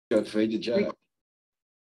bet fade to jack.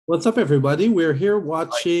 What's up, everybody? We're here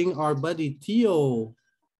watching our buddy Theo.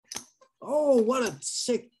 Oh, what a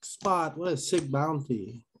sick spot. What a sick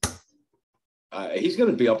bounty. He's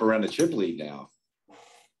going to be up around the chip lead now.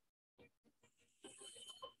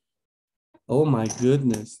 Oh my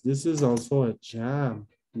goodness. This is also a jam.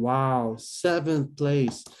 Wow. 7th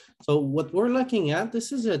place. So what we're looking at,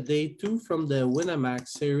 this is a day 2 from the winamax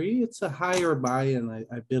serie. It's a higher buy-in.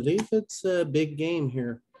 I believe it's a big game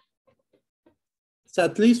here. It's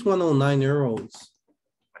at least 109 euros.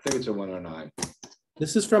 I think it's a 109.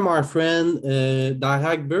 This is from our friend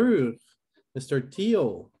Bert, Mr.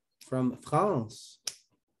 Theo from France.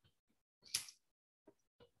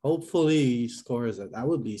 Hopefully he scores it. That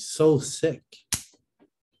would be so sick.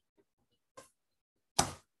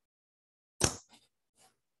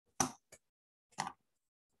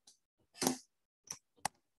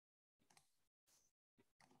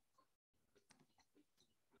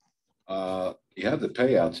 You have the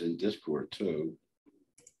payouts in Discord too.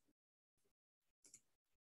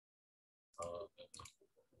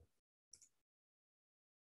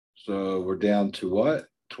 So we're down to what?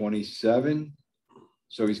 27.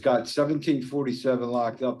 So he's got 1747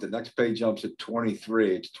 locked up. The next pay jumps at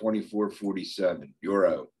 23. It's 2447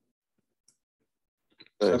 euro.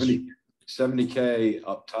 70K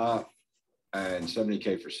up top and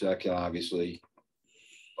 70K for second, obviously.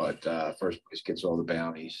 But first place gets all the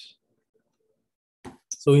bounties.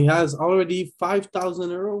 So he has already 5,000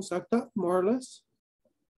 euros locked up, more or less.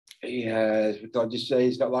 He has, I'll just say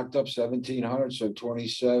he's got locked up 1,700, so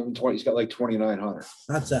 27, 20, he's got like 2,900.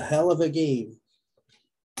 That's a hell of a game.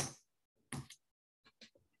 I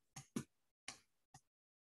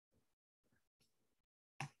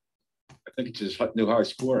think it's his new high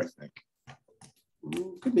score, I think.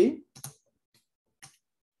 Could be.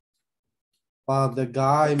 Wow, the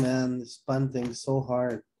guy, man, is punting so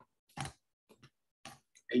hard.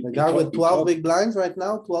 The guy with 12 big blinds right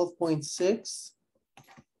now, 12.6.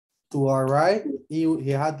 To our right, he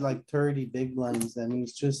had like 30 big blinds and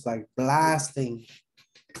he's just like blasting.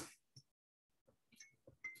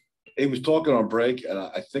 He was talking on break, and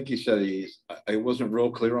I think he said I wasn't real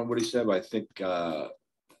clear on what he said, but I think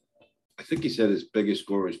he said his biggest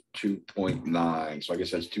score was 2.9. So I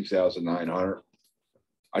guess that's 2,900.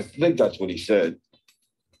 I think that's what he said.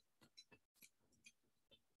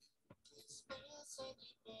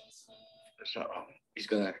 So he's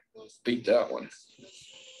gonna beat that one.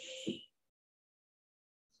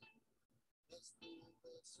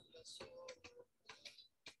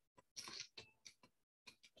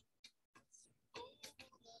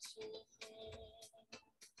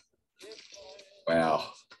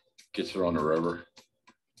 Wow, gets her on the river.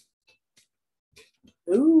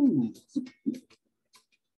 Ooh.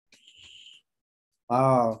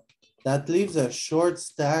 Wow, that leaves a short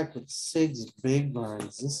stack with 6 big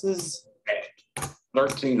blinds. This is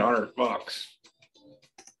 1,300 bucks.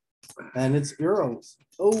 And it's euros.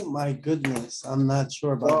 Oh my goodness. I'm not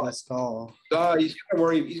sure about this call. He's gotta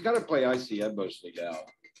worry. He's got to play ICM mostly now,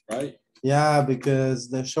 right? Yeah, because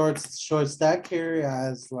the short stack here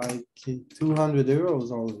has like 200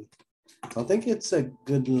 euros only. I think it's a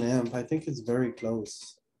good limp. I think it's very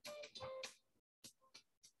close.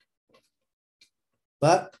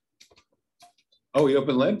 But oh, he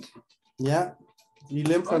open limped? Yeah, he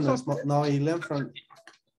limped from the small. No, he limped from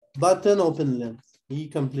button open limp. He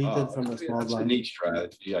completed from the small that's blind. a neat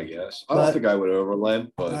strategy, I guess. I don't think I would over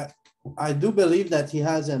limp, but I do believe that he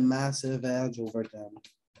has a massive edge over them.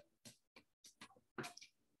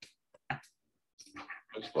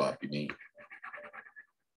 That's flop, you mean?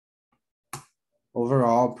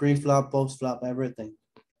 Overall, pre-flop, post-flop, everything.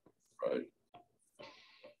 Right.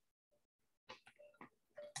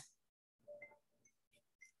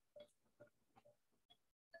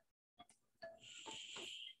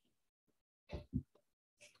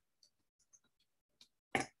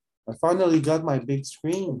 I finally got my big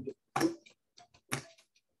screen.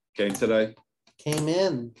 Came today? Came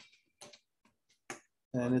in.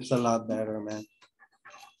 And it's a lot better, man.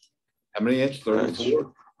 How many inch?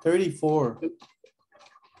 34? 34.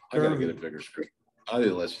 I gotta get a bigger screen. I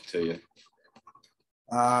didn't listen to you.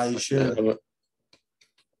 You should.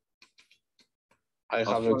 I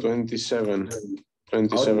have a 27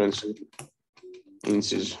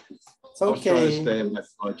 inches. It's I was trying to okay. stay in my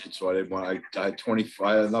budget, so I didn't want. I had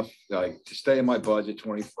 25 enough like to stay in my budget.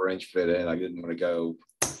 24-inch fit in. I didn't want to go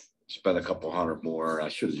spend a couple hundred more. I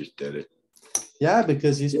should have just did it. Yeah,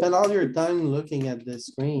 because you spend all your time looking at the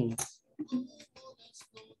screen.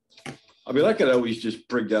 I mean, I could always just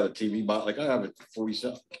bring down a TV, but like I have it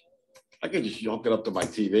 47. I could just hook it up to my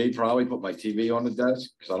TV, probably put my TV on the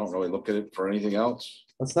desk because I don't really look at it for anything else.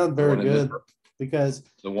 That's not The very one in this good room? because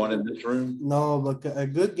The one in this room? no, but a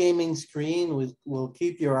good gaming screen will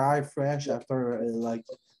keep your eye fresh after like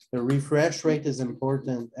the refresh rate is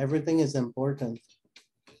important. Everything is important.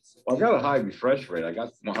 Well, I got a high refresh rate. I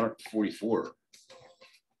got 144.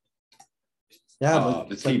 Yeah, The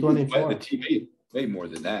but it's like TV, 24. the TV, way more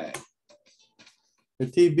than that. The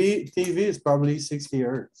TV is probably 60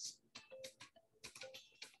 hertz.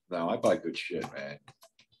 No, I buy good shit, man.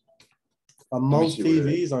 But me most see what it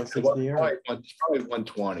TVs are 60 hertz. It's probably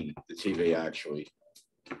 120, the TV actually.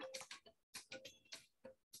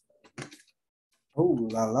 Oh,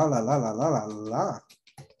 la la la la la la la la.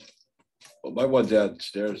 But my one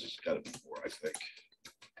downstairs has gotta be more, I think.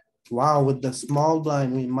 Wow, with the small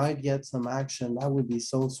blind, we might get some action. That would be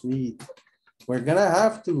so sweet. We're gonna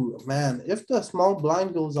have to, man, if the small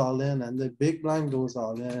blind goes all in and the big blind goes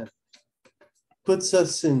all in. Puts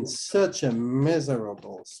us in such a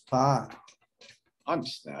miserable spot. I'm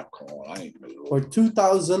snap calling. I ain't miserable. For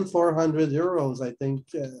 2,400 euros, I think.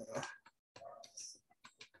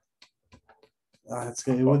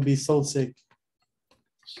 It would be so sick.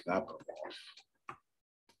 Snap them off.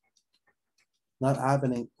 Not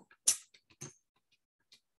happening.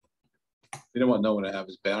 You don't want no one to have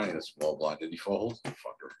his bounty in a small blind. Did he fold?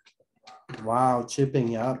 Fucker. Wow,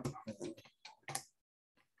 chipping up.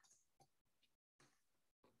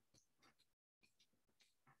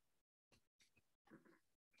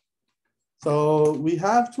 So we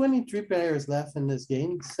have 23 players left in this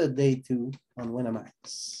game. It's a day 2 on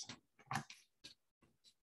winamax.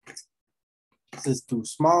 This is too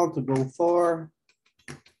small to go for.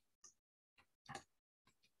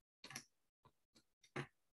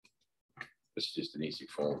 This is just an easy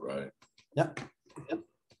fold, right? Yep.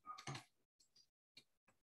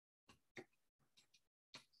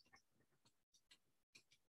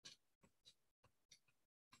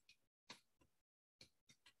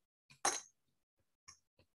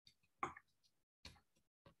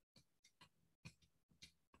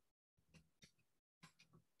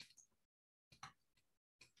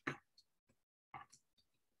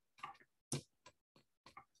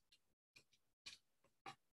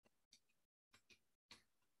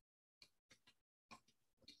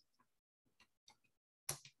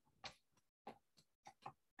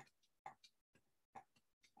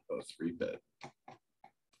 A 3-bet.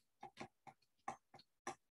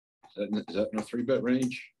 Is that in a 3-bet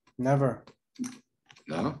range? Never.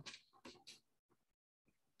 No?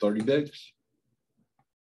 30 bigs?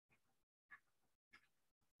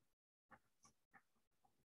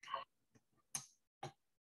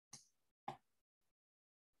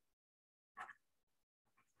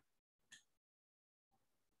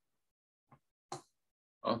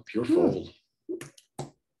 Oh, pure fold.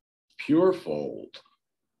 Pure fold.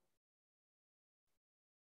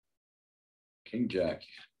 King Jack.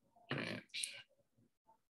 Jams.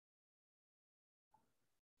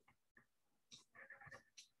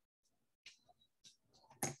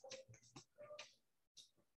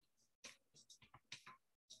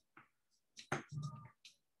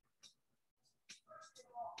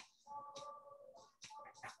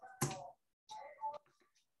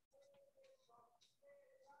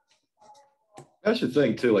 That's the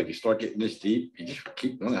thing too, like you start getting this deep, you just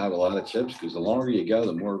keep gonna have a lot of chips, because the longer you go,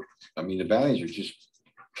 the more, I mean, the bounties are just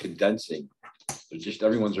condensing. They're just,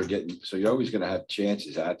 everyone's are getting, so you're always gonna have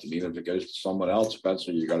chances at them, even if it goes to someone else,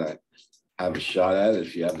 Spencer, you're gonna have a shot at it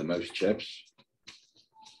if you have the most chips.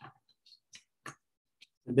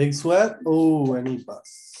 Big sweat. Oh, and he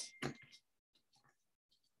busts.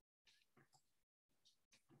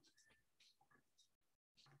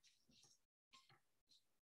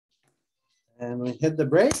 And we hit the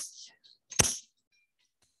break.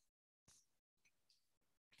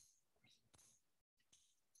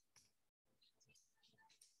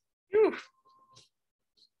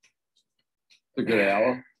 A good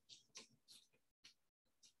hour.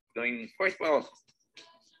 Doing quite well.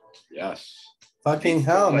 Yes. Fucking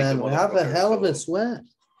hell, man. We have a hell of a sweat.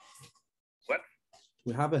 What?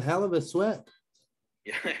 We have a hell of a sweat.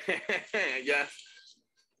 Yeah. Yeah.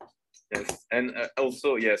 Yes, and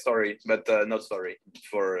also, yeah, sorry, but not sorry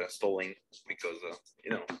for stalling because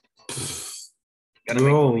you know. Gotta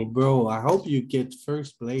make money. Bro, I hope you get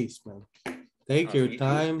first place, man. Take your Me too.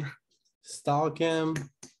 time, stalk him,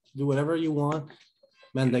 do whatever you want.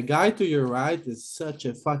 Man, the guy to your right is such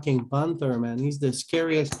a fucking punter, man. He's the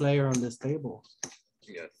scariest player on this table.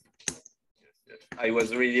 Yes. Yes. I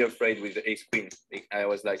was really afraid with the ace queen. I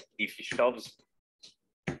was like, if he shoves,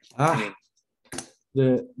 I mean,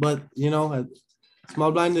 But you know,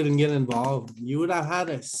 small blind didn't get involved. You would have had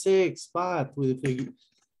a 6 spot with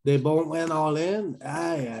They both went all in.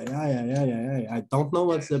 I don't know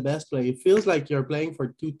what's the best play. It feels like you're playing for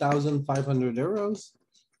 2,500 euros.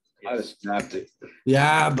 I just snapped it.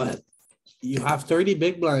 Yeah, but you have 30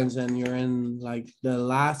 big blinds and you're in like the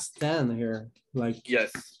last 10 here, like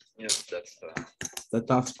Yes, that's the tough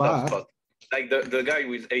tough spot. spot. Like the guy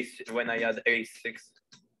with ace, when I had ace 6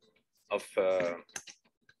 of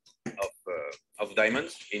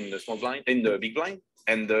diamonds in the small blind, in the big blind,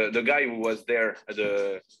 and the guy who was there,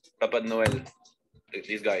 the Papa Noel,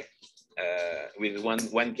 this guy, with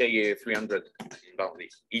 1k 300 in bounty.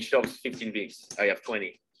 He shoves 15 bigs. I have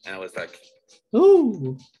 20, and I was like,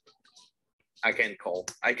 Ooh, I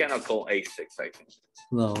cannot call ace 6. I think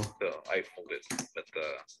no, so. I folded, but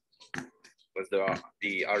was the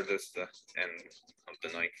hardest end of the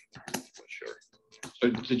night for sure. So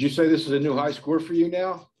did you say this is a new high score for you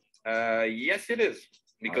now? Yes, it is,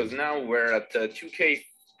 because now we're at 2k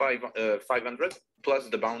 500 plus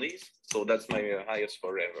the bounties, so that's my highest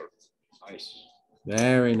score ever. Nice.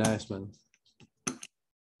 very nice, man.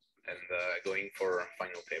 And going for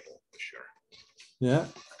final table for sure, Yeah,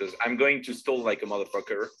 because I'm going to stall like a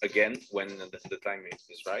motherfucker again when the time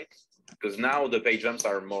is right, because now the pay jumps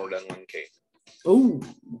are more than 1k, oh,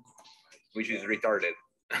 which is retarded.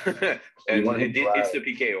 And it's the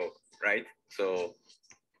PKO, right? So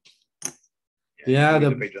Yeah, usually the-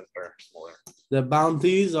 the pay jumps are smaller. the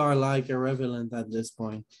bounties are like irrelevant at this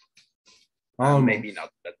point. Maybe Almost, not,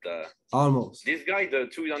 but almost. this guy, the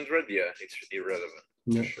 200, yeah, it's irrelevant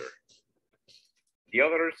Yeah. for sure. The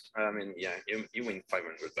others, I mean, yeah, you win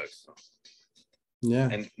 500 bucks. So. Yeah,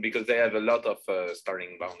 And because they have a lot of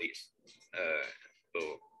starting bounties, so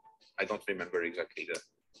I don't remember exactly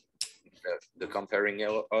the comparing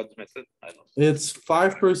odds method. I don't. it's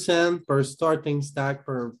 5% per starting stack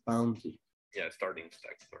per bounty. Yeah, starting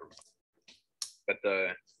stack per. But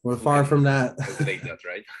We're far from that. calculate that,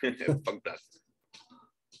 right? Fuck that.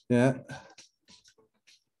 Yeah,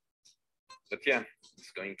 But yeah,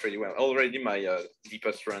 it's going pretty well. Already my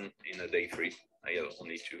deepest run in a day 3. I had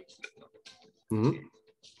only 2. But, mhm.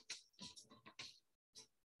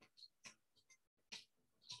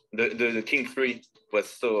 the king 3 was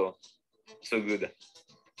so good.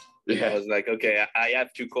 I Yeah. was like, okay, I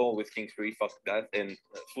have to call with king 3. Fuck that, and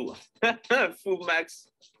full full max.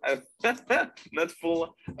 Not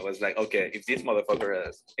full. I was like, okay, if this motherfucker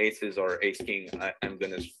has aces or ace king, I'm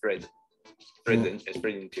gonna spread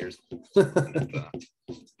in tears.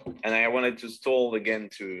 And I wanted to stall again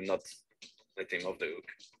to not let him off the hook.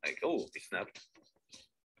 Like, oh, he snapped.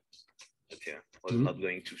 But yeah, was not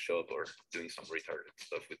going to show up or doing some retarded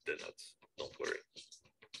stuff with the nuts. Don't worry.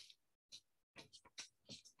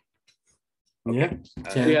 Yeah.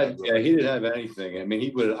 Yeah, he didn't have anything. I mean, he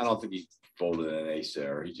would, I don't think he folded an ace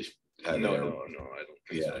there. He just had No, an air. no, I don't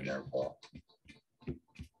He think had so. an air ball.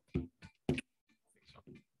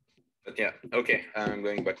 But yeah, okay, I'm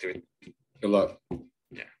going back to it. Good luck.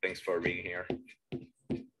 Yeah, thanks for being here.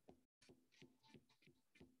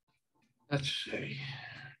 Let's see.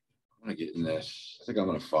 I'm gonna get in this. I think I'm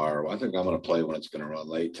gonna fire. I think I'm gonna play when it's gonna run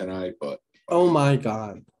late tonight, but Oh my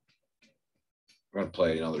god. we're gonna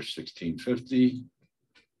play another 1650.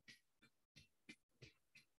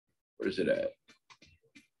 Where's it at?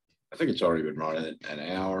 I think it's already been running an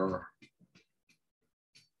hour.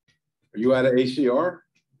 Are you out of ACR?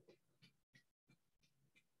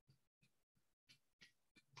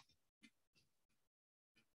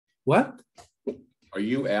 What? Are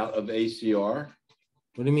you out of ACR?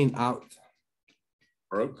 What do you mean out?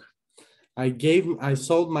 Broke? I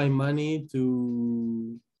sold my money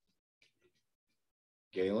to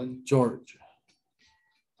Galen? George.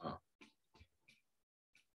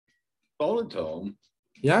 Sold it to him.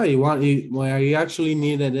 Yeah, well, he actually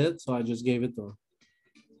needed it, so I just gave it to him.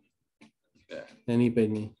 Yeah. And he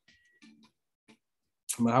paid me.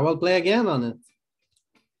 But I will play again on it.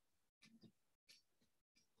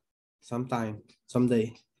 Sometime,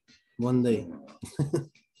 someday, one day.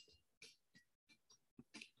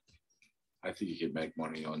 I think you could make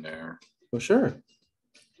money on there. For sure.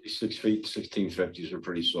 These 6 feet, 1650s are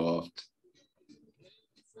pretty soft.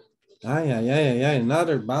 Yeah.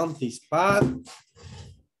 Another bounty spot.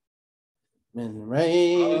 Min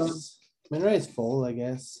raise. Min raise full, I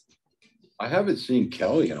guess. I haven't seen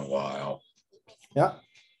Kelly in a while. Yeah.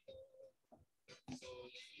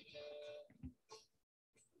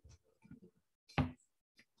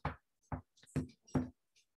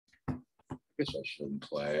 I guess I shouldn't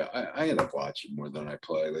play. I end up watching more than I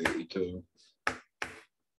play lately too. I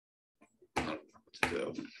don't know what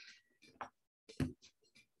to do.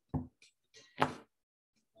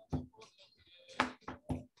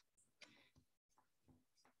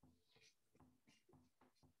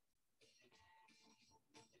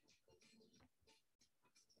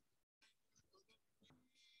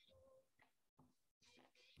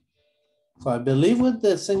 So I believe with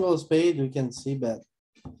the single spade, we can see bet.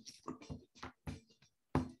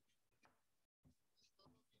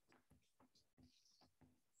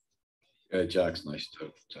 Yeah, Jack's nice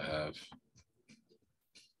to have.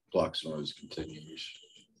 Blocks noise continues.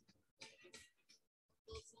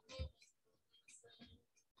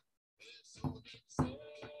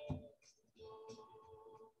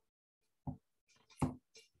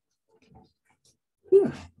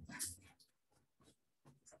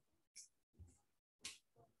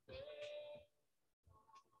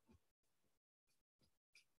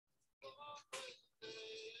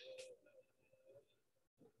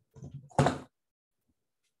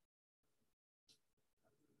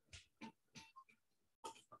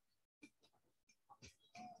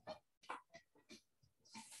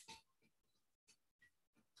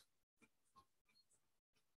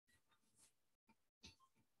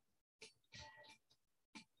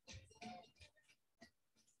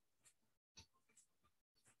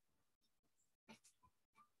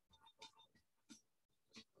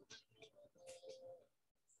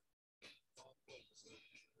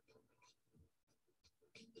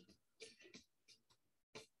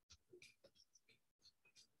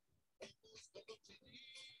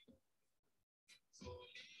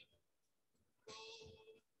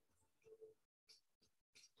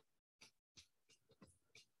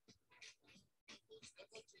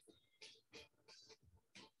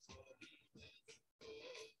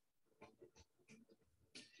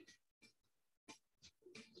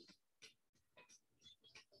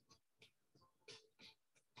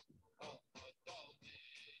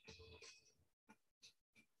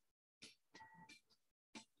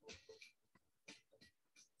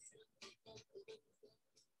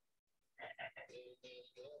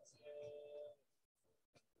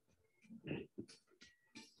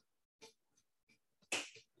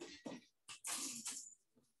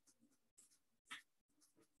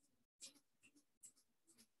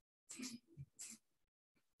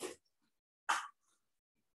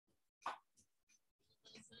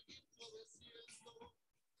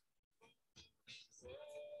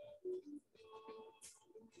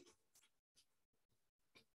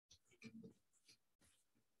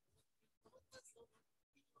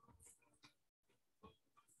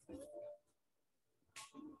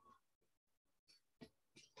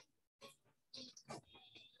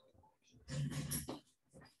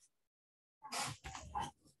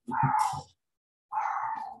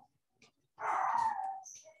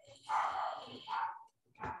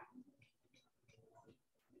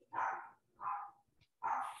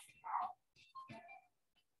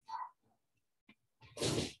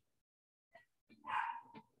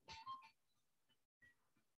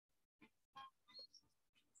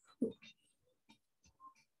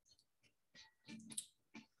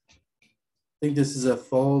 I think this is a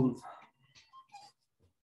fold.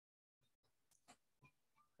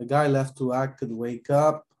 The guy left to act could wake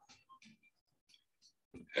up.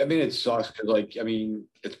 I mean, it sucks because like, I mean,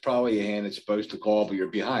 it's probably a hand that's supposed to call, but you're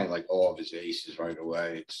behind like all of his aces right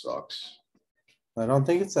away. It sucks. I don't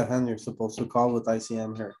think it's a hand you're supposed to call with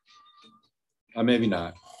ICM here. Maybe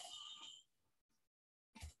not.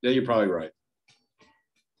 Yeah, you're probably right.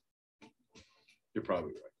 You're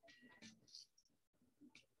probably right.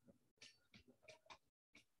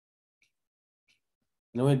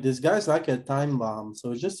 Anyway, this guy's like a time bomb,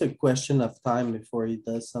 so it's just a question of time before he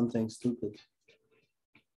does something stupid.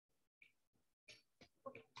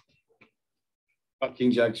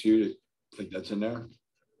 King Jack suited. Think that's in there.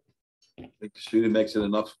 Think the suited makes it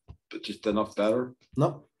enough, but just enough better.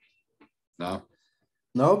 No, No.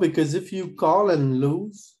 no, because if you call and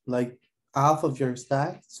lose like half of your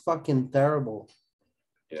stack, it's fucking terrible.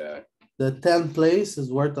 Yeah. The 10th place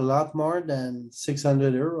is worth a lot more than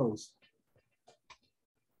 600 euros.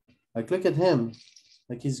 Like, look at him.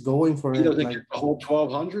 Like he's going for He it. doesn't Like, get the whole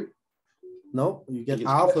 1,200. no, you get gets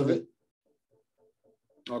half half of of it.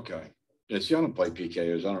 Okay. Yeah. See, I don't play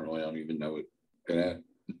PKOs. I don't even know it. Gonna.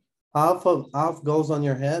 Half goes on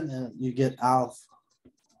your head and you get half.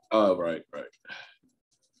 Oh, right.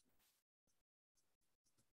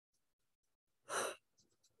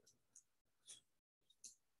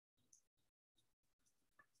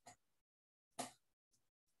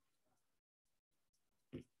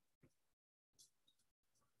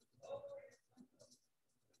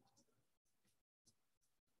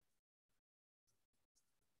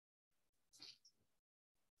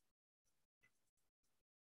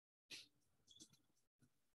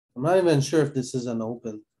 I'm not even sure if this is an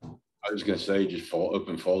open. I was gonna say just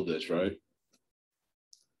open fold this, right?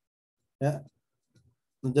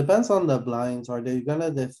 It depends on the blinds. Are they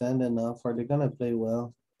gonna defend enough? Are they gonna play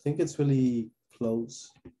well? I think it's really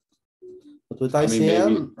close. But with I mean, maybe-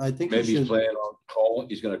 ICM, I think you Maybe he's should, playing on call,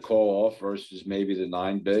 he's gonna call off versus maybe the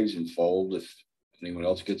 9 bigs and fold if anyone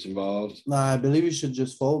else gets involved. nah, I believe you should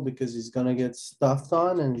just fold because he's gonna get stuffed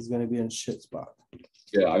on and he's gonna be in shit spot.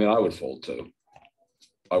 Yeah, I mean, I would fold too.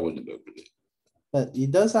 I wouldn't have opened it. But he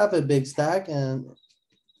does have a big stack and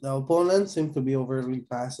the opponents seem to be overly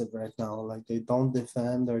passive right now, like they don't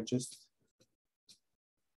defend, they're just.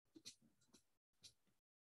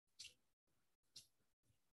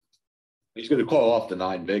 He's gonna call off the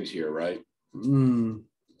 9 bigs here, right? Hmm,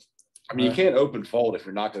 I mean, you Right. can't open fold if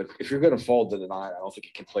you're not gonna, if you're gonna fold to the 9, I don't think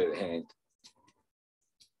you can play the hand.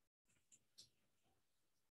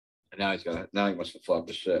 And now he wants to flop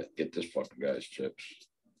the set, get this fucking guy's chips.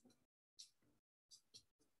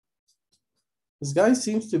 this guy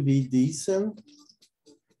seems to be decent.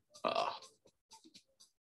 Ah,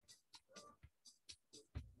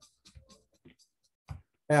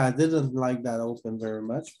 Yeah, I didn't like that open very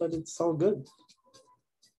much, but it's all good.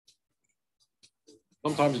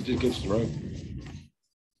 sometimes it just gets through.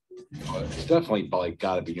 But it's definitely probably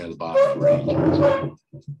gotta be near the bottom of the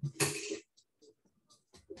range.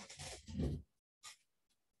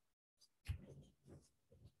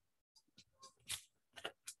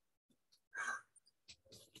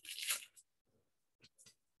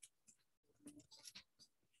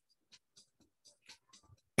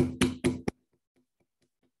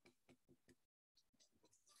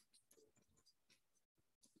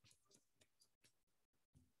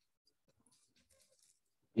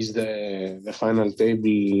 Is the final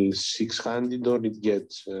table 600 or it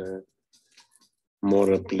gets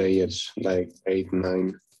more players like 8,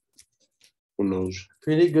 9? Who knows?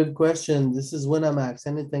 Pretty good question. This is winamax.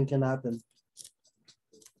 Anything can happen.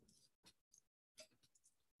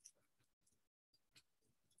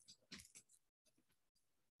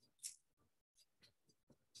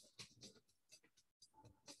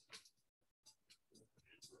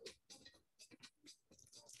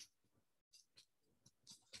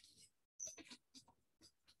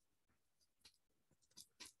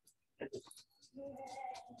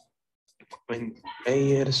 When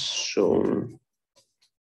players, so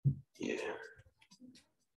yeah.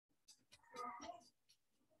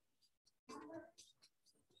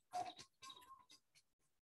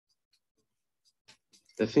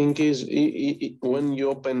 The thing is, when you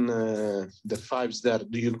open the 5s there,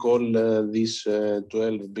 do you call this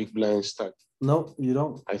 12 big blind stack? No, you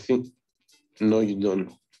don't. I think, no, you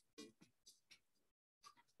don't.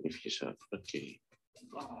 If you shot, okay.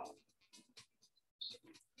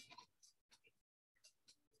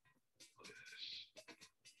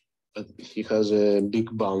 But he has a big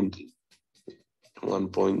bounty,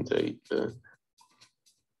 1.8.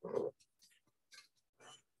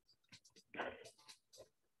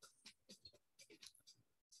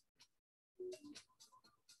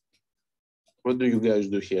 What do you guys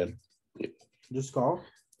do here? Just call.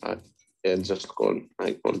 Yeah, just call.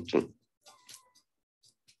 I call too.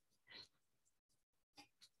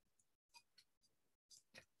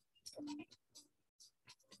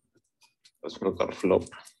 That's not our flop.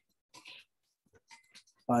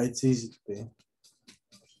 It's easy to pay.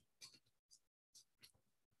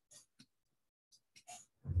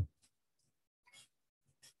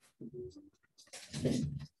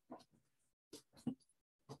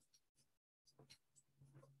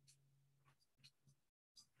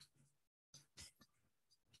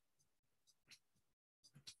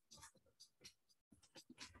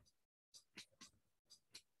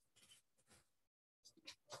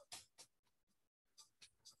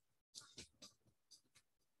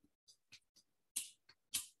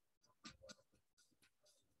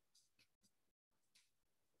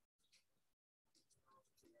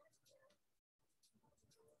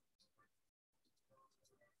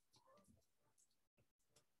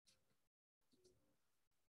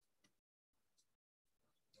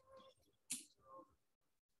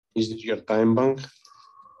 Is this your time bank?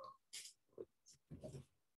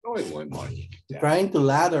 No, he won't mind. Trying to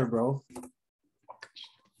ladder, bro.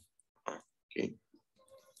 Okay.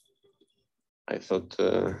 I thought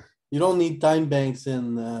You don't need time banks in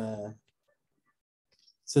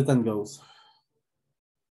sit and goes.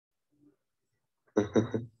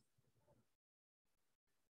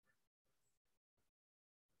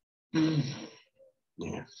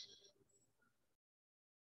 yeah.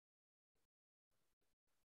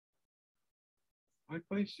 I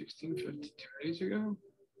played 1650 2 days ago.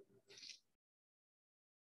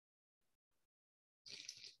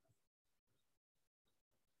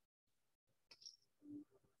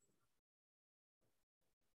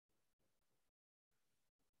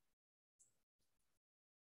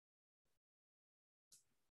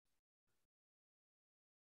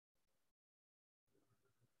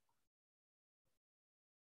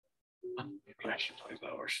 I should play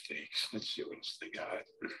lower stakes. Let's see what else they got.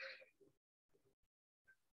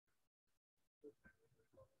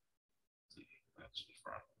 That's the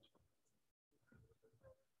front.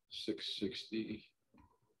 660.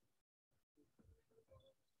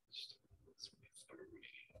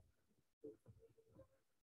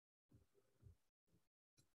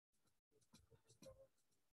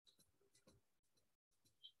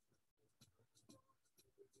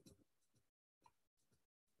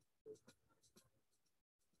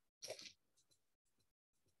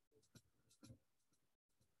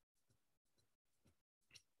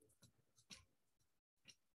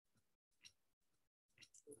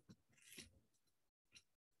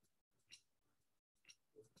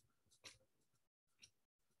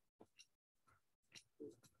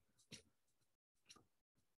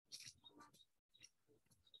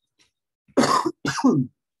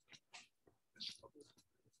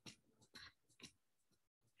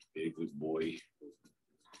 Be a good boy.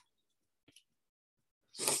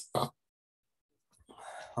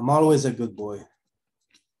 I'm always a good boy.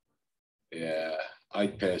 Yeah, I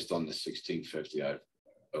passed on the 1650. I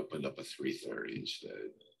opened up a 330 instead.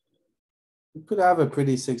 You could have a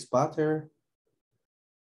pretty sick spot here.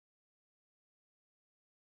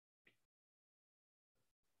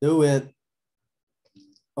 Do it.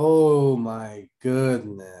 Oh my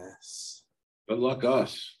goodness. Good luck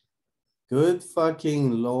us. Good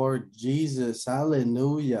fucking Lord Jesus.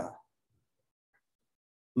 Hallelujah.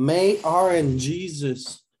 May our and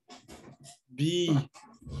Jesus be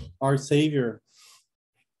our savior.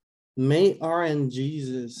 May our and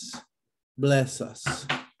Jesus bless us.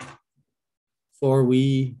 For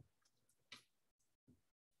we,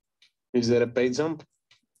 Is there a pay jump?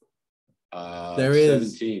 There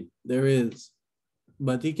is. 17. there is,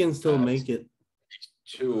 but he can still make it.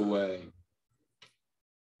 2 away.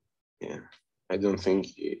 Yeah, I don't think.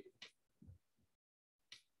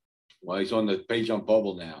 Well, he's on the page on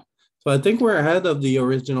bubble now. So I think we're ahead of the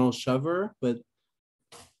original shover, but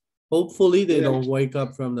hopefully they Yeah. don't wake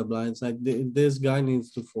up from the blind side. This guy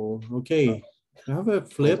needs to fold. Okay, have a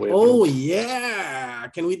flip. wait, Oh no. yeah,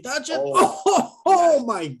 can we touch it? Oh. Oh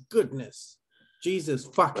my goodness, Jesus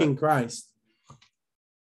fucking Christ.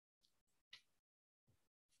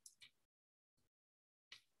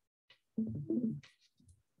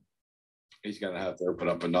 He's gonna have to open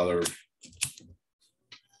up another.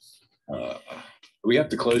 Do we have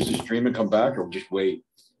to close the stream and come back or just wait?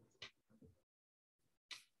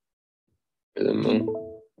 I don't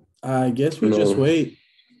know. I guess we just No. wait.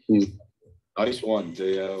 Nice one,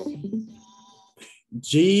 Theo.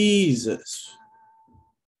 Jesus.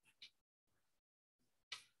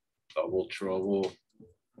 Double trouble.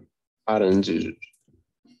 Orange.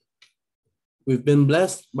 We've been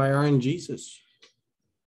blessed by our and Jesus.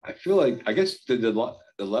 I feel like, I guess the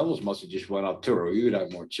levels must have just went up too, or we would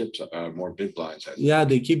have more chips, more big blinds. I think. Yeah,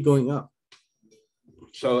 they keep going up.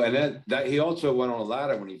 So, and then that he also went on a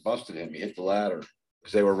ladder when he busted him. He hit the ladder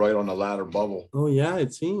because they were right on the ladder bubble. Oh yeah,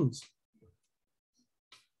 it seems.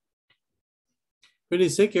 Pretty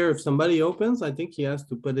sick here. If somebody opens, I think he has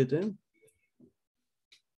to put it in.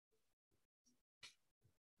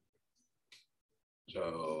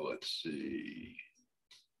 So let's see.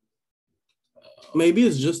 Maybe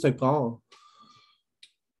it's just a call.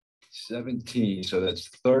 17. So that's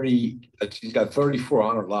 30. He's got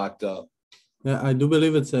 3,400 locked up. Yeah, I do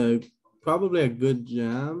believe it's probably a good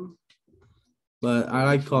jam, but I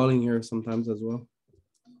like calling here sometimes as well.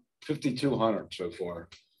 5,200 so far.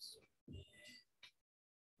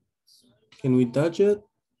 Can we touch it?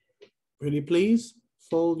 Pretty please?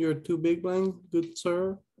 Fold your 2 big blind, good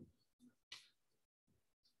sir.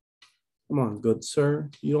 Come on, good sir.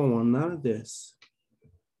 You don't want none of this.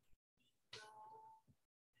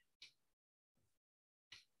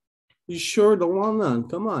 You sure don't want none?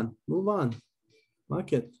 Come on, move on.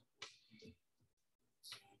 Lock it.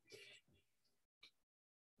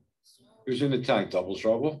 Who's in the tank? Double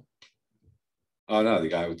trouble? Oh no, the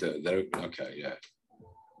guy with the okay, yeah.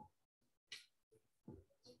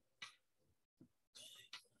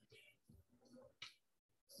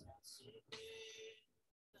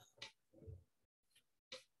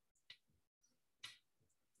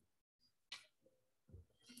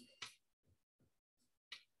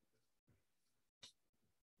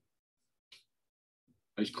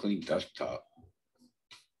 Nice clean desktop.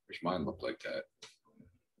 Wish mine looked like that.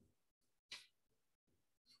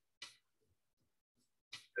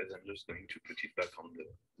 Because I'm just going to put it back on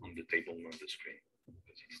the table, not the screen,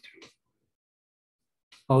 because it's too.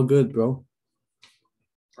 All good, bro.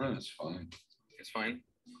 Oh, that's fine. It's fine.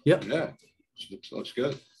 Yep. Yeah, looks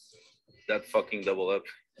good. That fucking double up.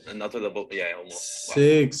 Not a double. Yeah, almost. Wow.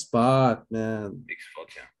 6 spot, man. Big spot.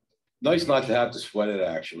 Yeah. Nice not to have to sweat it,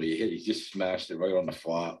 actually. He just smashed it right on the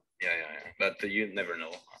flop. Yeah. But you never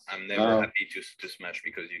know. I'm never No. happy to smash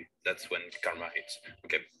because that's when karma hits.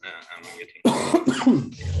 Okay, I'm getting.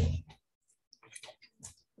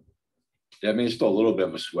 Yeah, I mean, it's still a little bit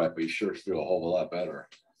of a sweat, but you sure feel a whole lot better.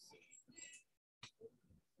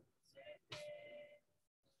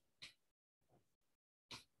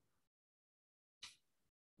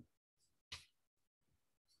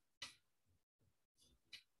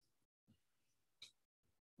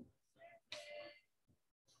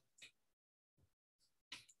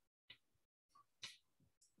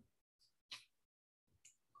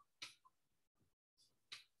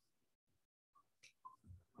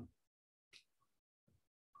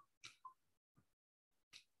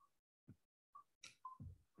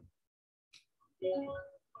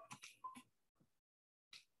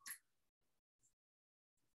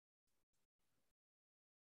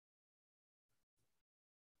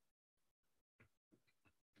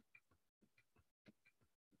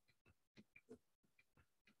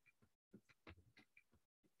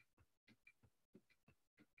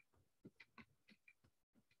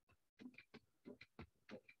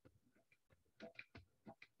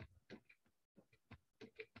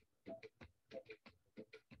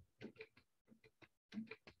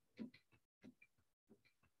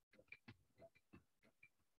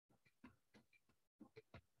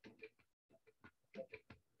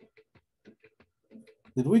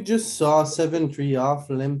 Did we just saw 7-3 off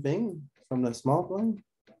limping from the small blind?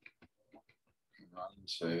 I didn't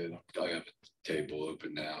say it. I have a table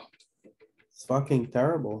open now. It's fucking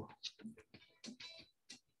terrible.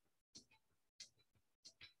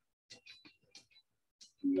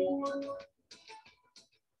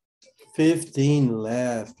 $15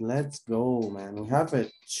 left. Let's go, man. We have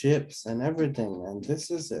it chips and everything, and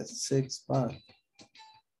this is a 6 spot.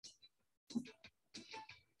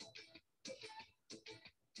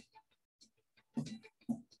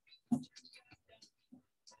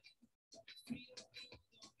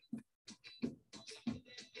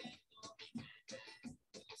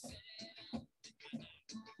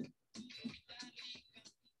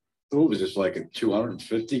 What was this, like a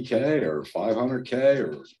 250K or 500K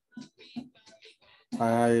or?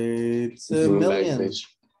 It's a Something like million, this.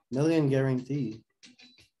 million guarantee.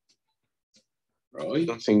 Really? I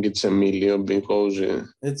don't think it's a million because it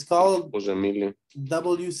It's called was a million.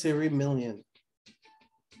 W serie million.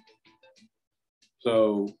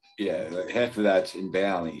 So, yeah, like half of that's in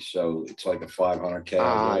bounty, so it's like a 500K.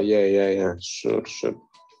 Ah, yeah. Sure.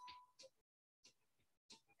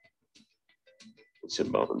 It's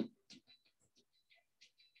about.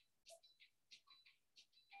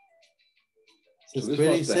 It's this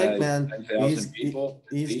pretty must have sick, had man. 10,000 people.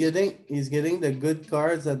 He's getting the good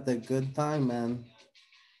cards at the good time, man.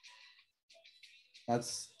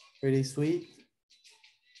 That's pretty sweet.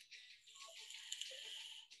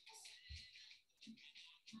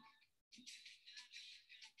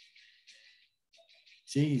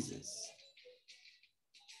 Jesus.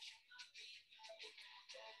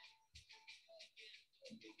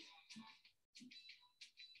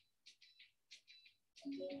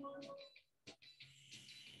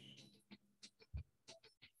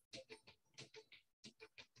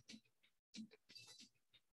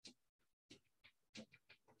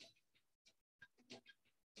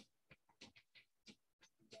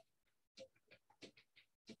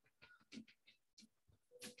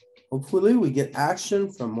 Hopefully we get action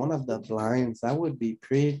from one of the blinds. That would be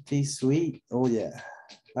pretty sweet. Oh yeah,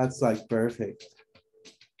 that's like perfect.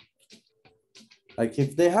 Like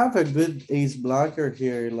if they have a good ace blocker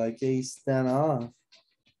here, like ace 10 off, I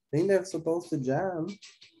think they're supposed to jam.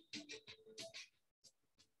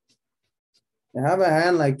 They have a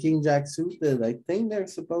hand like king jack suited. I think they're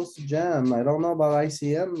supposed to jam. I don't know about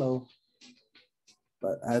ICM though.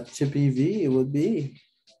 But at Chippy V, it would be.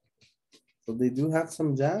 So they do have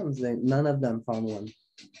some jams. None of them found one.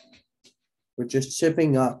 We're just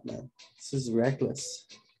chipping up, man. This is reckless.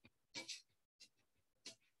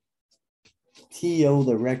 Theo,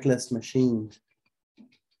 the reckless machine.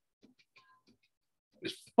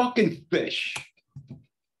 This fucking fish.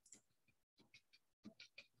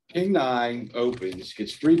 King 9 opens,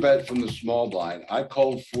 gets 3-bet from the small blind. I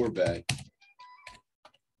called 4-bet.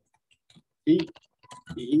 He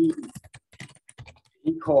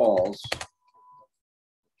calls.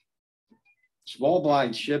 Small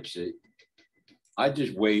blind chips it. I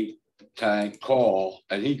just wait, tank, call,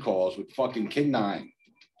 and he calls with fucking King 9.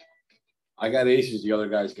 I got aces, the other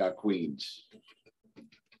guy's got queens.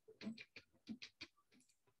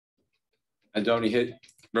 And don't he hit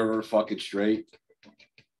river fucking straight?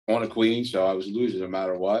 on a queen, so I was losing no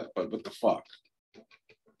matter what, but what the fuck?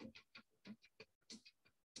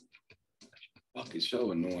 Fuck is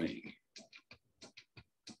so annoying.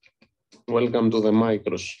 Welcome to the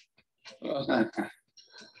micros.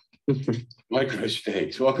 Micro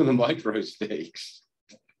stakes. Welcome to micro stakes.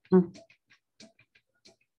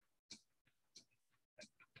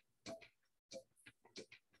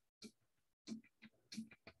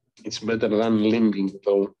 It's better than limping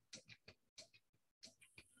though.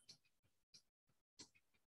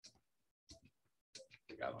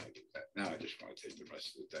 I like that. Now I just want to take the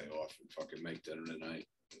rest of the day off and fucking make dinner tonight.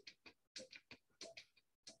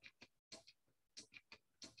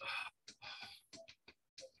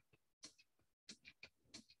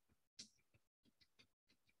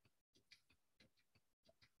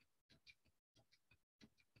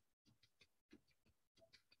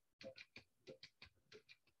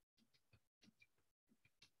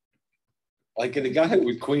 Like the guy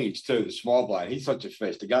with queens too, the small blind, he's such a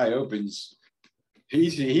fish. The guy opens,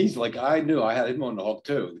 he's like, I knew I had him on the hook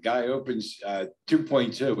too. The guy opens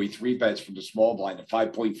 2.2, he three bets from the small blind to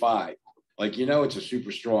 5.5. Like, it's a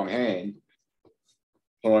super strong hand.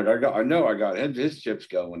 So like I know I got his chips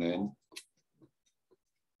going in.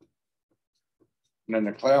 And then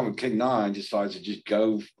the clown with king 9 decides to just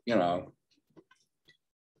go,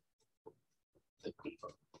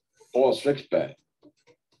 all 6 bet.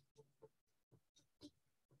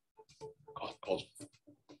 Calls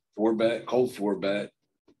 4 bet, cold 4 bet,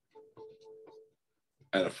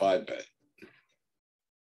 and a 5 bet.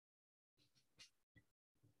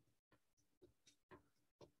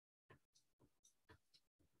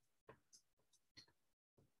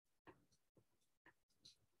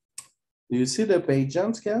 Do you see the page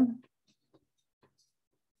jumps, Ken?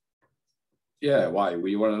 Yeah, why? What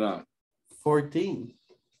do you want to know? 14.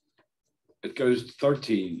 It goes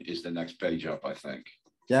 13 is the next page up, I think.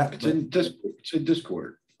 Yeah. It's in Discord. It's in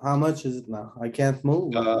Discord. How much is it now? I can't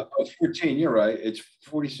move. 14, you're right. It's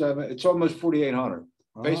 47. It's almost 4,800.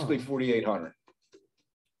 Basically Ah, 4,800.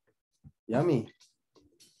 yummy.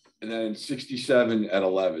 And then 67 at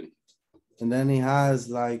 11. And then he has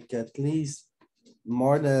like at least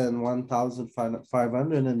more than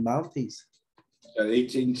 1,500 in bounties. At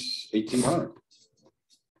 1,800.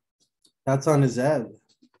 That's on his head.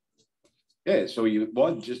 Yeah, so you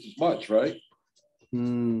won just as much, right?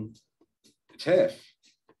 Hmm. It's half.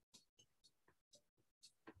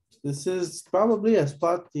 This is probably a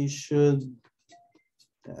spot he should.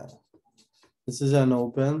 Yeah. This is an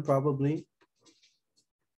open probably.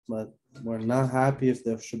 But we're not happy if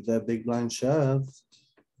the big blind shoves.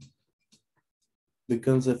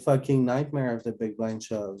 Becomes a fucking nightmare if the big blind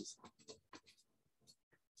shoves.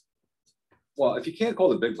 Well, if you can't call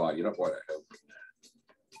the big blind, you don't want to open.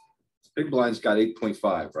 Big blind's got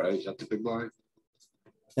 8.5, right? Is that the big blind?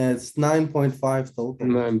 And it's 9.5 total.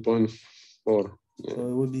 9.4. So it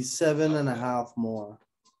would be 7.5 more.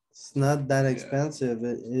 It's not that expensive.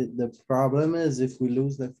 The problem is if we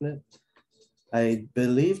lose the flip. I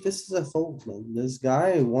believe this is a fold, man. This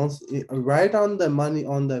guy wants right on the money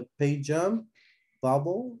on the pay jump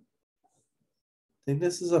bubble. I think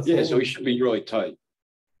this is a Yeah, so he fold. should be really tight.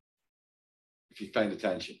 If you're paying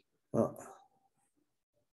attention. Oh.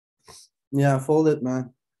 Yeah, fold it,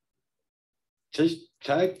 man. Just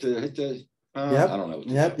tag to hit the. Yep. I don't know. What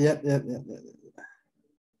to Yep, do. yep.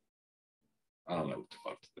 I don't know what the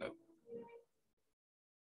fuck to do.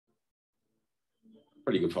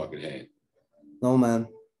 Pretty good fucking hand. No, man.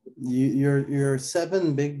 You're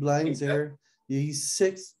 7 big blinds here. He's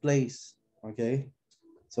 6th place, okay?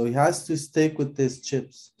 So he has to stick with his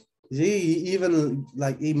chips. See, he even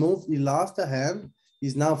like he lost a hand.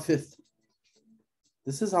 He's now 5th.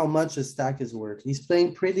 This is how much his stack is worth. He's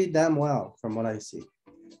playing pretty damn well from what I see.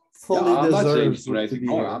 Fully I'm not saying he's deserves doing to anything be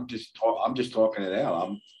wrong. here. I'm just talking it out.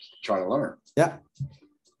 I'm trying to learn. Yeah.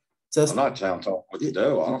 Just, I'm not telling what to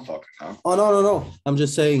do. I don't fucking know. oh, no. I'm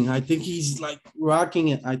just saying, I think he's like rocking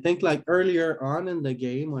it. I think like earlier on in the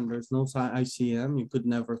game when there's no ICM, you could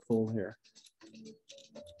never fold here.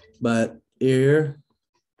 But here,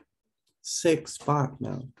 6th spot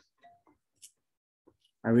now.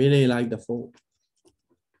 I really like the fold.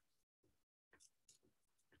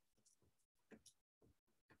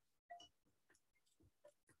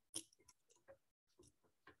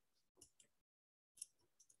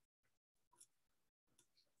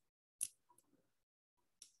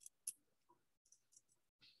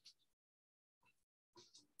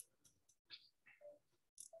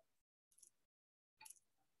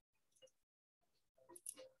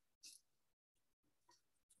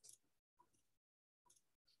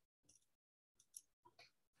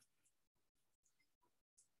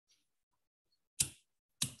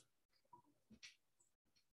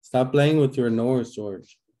 Stop playing with your nose,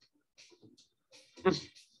 George.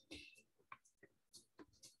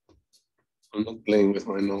 I'm not playing with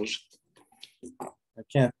my nose. I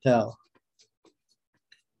can't tell.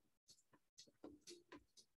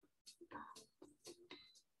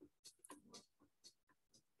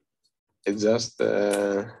 I just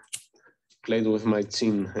played with my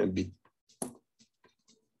chin a bit.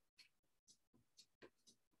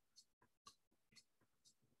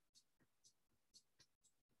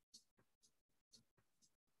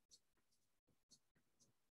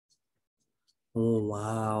 Oh,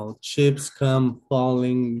 wow. Chips come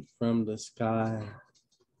falling from the sky.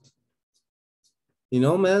 You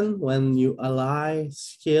know, man, when you ally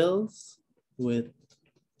skills with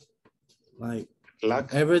like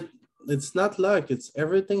Luck. it's not luck, it's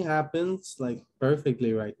everything happens like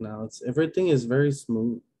perfectly right now. It's everything is very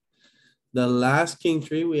smooth. The last king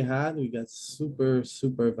tree we had, we got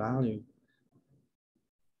super value.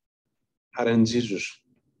 Aaron Jesus.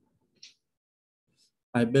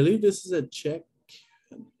 I believe this is a check.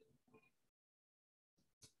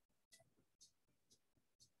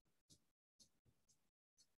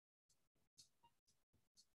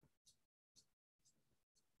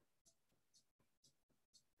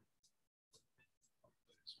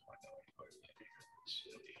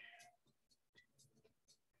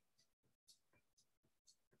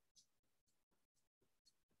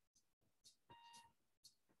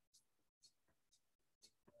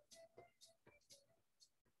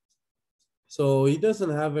 So he doesn't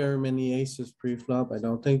have very many aces pre-flop. I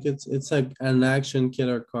don't think it's like an action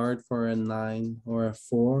killer card for a 9 or a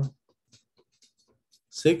 4.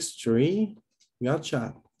 6-3,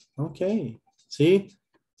 gotcha. Okay, see,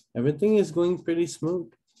 everything is going pretty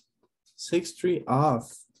smooth. 6-3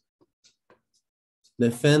 off.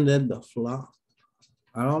 Defended the flop.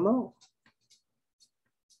 I don't know.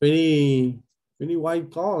 Pretty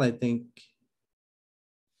wide call, I think.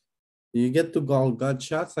 You get to call gut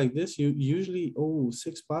shots like this, you usually, oh,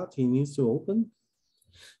 6-pot, he needs to open.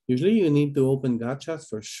 Usually you need to open gut shots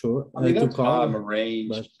for sure. I mean, to that's call, bottom of range.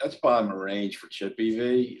 but- That's bottom of range for chip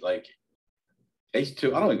EV, like. Ace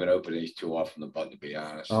two, I don't even open ace two off from the button, to be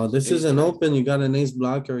honest. Oh, this Ace is an two- open, you got an ace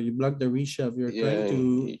blocker, you block the reshove, you're Yeah,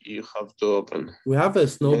 trying to, you have to open. we have a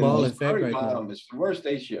snowball It's effect very right now. bottom. It's the worst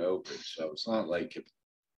ace you open, so it's not like.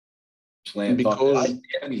 Slam dunk. Because-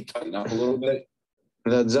 I need to tighten up a little bit.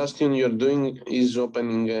 The adjusting you're doing is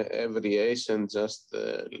opening every ace and just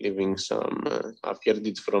leaving some. I've heard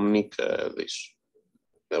it from Nick. This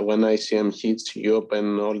when ICM hits, you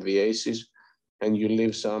open all the aces and you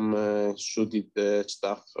leave some suited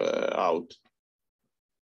stuff out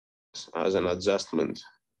as an adjustment.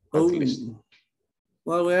 At least. Oh,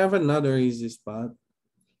 well, we have another easy spot.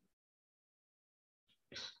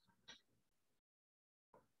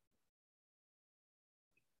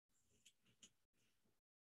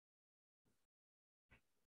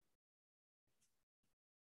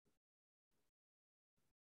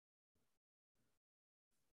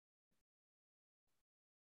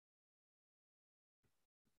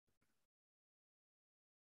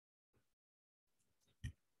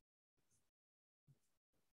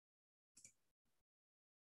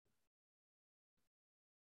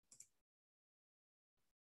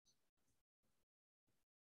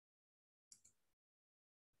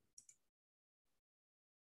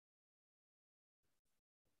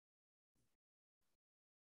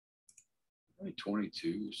 Only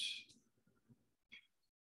 22s.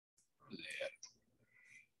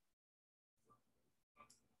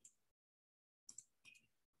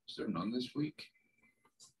 Is there none this week?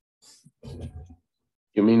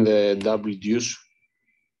 You mean the double deuce?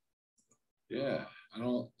 Yeah, I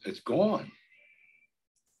don't, it's gone.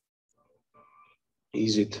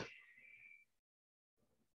 Is it?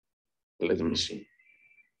 Let me see.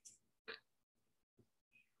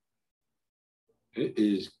 It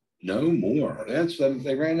is no more. That's,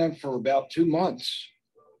 they ran that for about 2 months.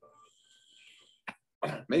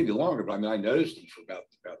 Maybe longer, but I mean, I noticed it for about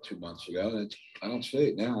 2 months ago. And it's, I don't see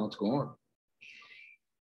it now. It's gone.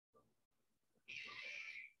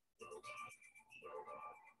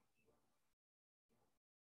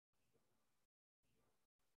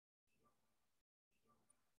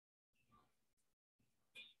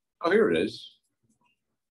 Oh, here it is.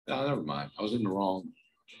 No, never mind. I was in the wrong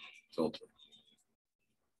filter.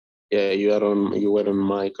 Yeah, you were on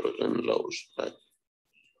micros and lows, but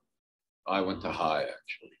I went to high,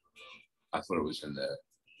 actually. I thought it was in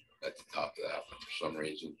at the top of that, but for some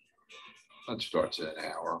reason, that starts in an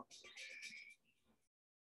hour.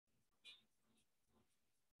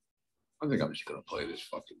 I think I'm just gonna play this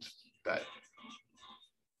fucking bet.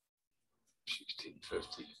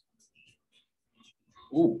 1650.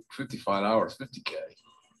 Ooh, 55 hours, 50K.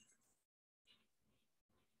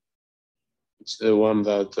 It's the one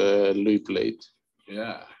that Louis played.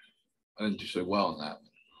 Yeah, I didn't do so well in that.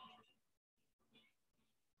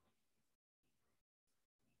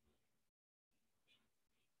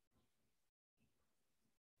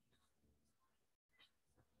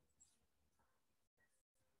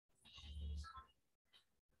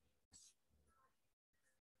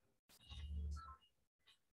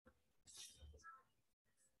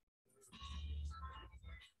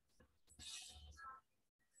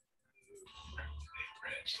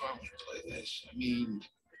 So I want to play this. I mean,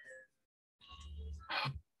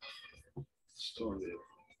 started.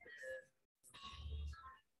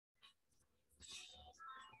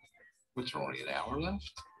 What's only an hour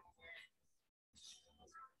left?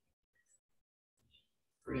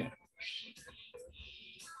 3 hours.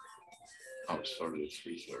 I was started at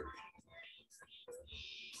 3:30.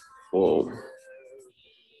 Whoa.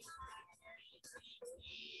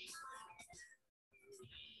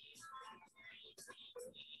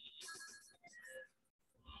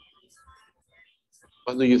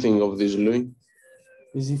 What do you think of this, Louis?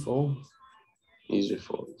 Easy fold. Easy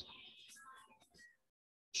fold.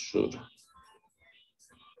 Sure.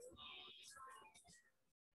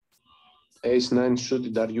 Ace-9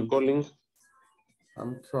 suited, are you calling?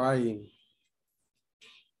 I'm crying.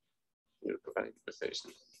 You're crying with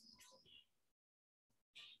ace-9.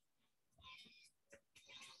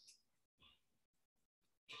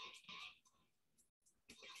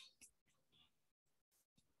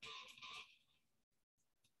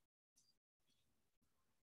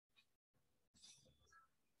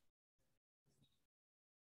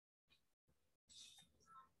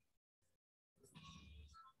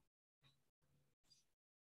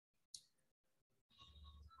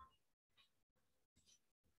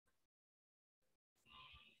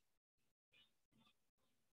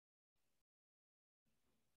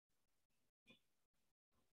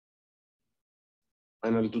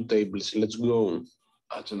 Final 2 tables, let's go.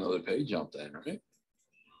 That's another pay jump then, right?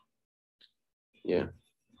 Yeah.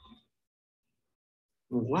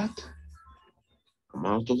 What? I'm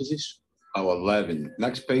out of this. Oh, 11.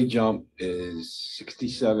 Next pay jump is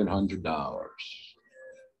 $6,700.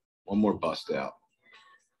 One more bust out.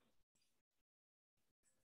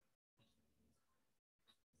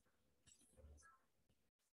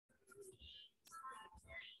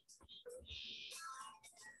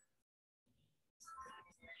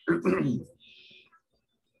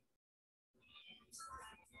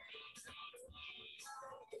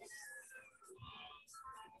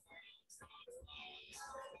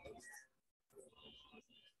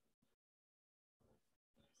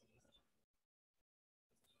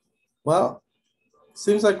 Well,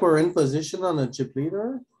 seems like we're in position on a chip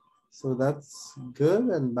leader. So that's good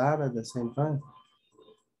and bad at the same time.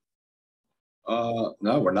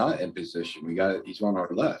 No, we're not in position. He's on our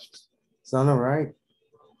left. It's on the right.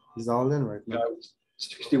 He's all in right now. Got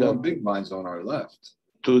 61 big blinds on our left.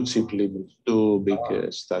 2 chip leads, 2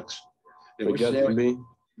 big stacks. Yeah, We we're got to sharing be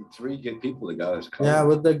 3 good people that got us covered. Yeah,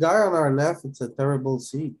 with the guy on our left, it's a terrible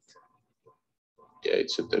seat. yeah,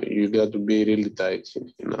 you got to be really tight,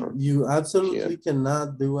 you know. You absolutely Yeah.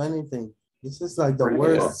 cannot do anything. This is like the Yeah.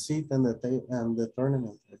 worst seat in the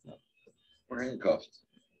tournament right now. We're handcuffed.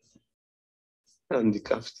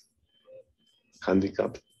 Handicapped.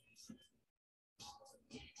 Handicapped.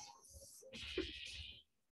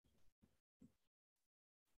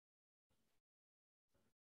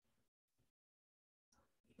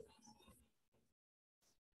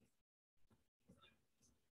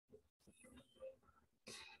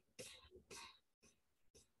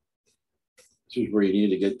 This is where you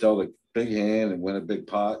need to get dealt a big hand and win a big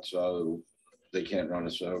pot, so they can't run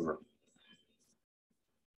us over.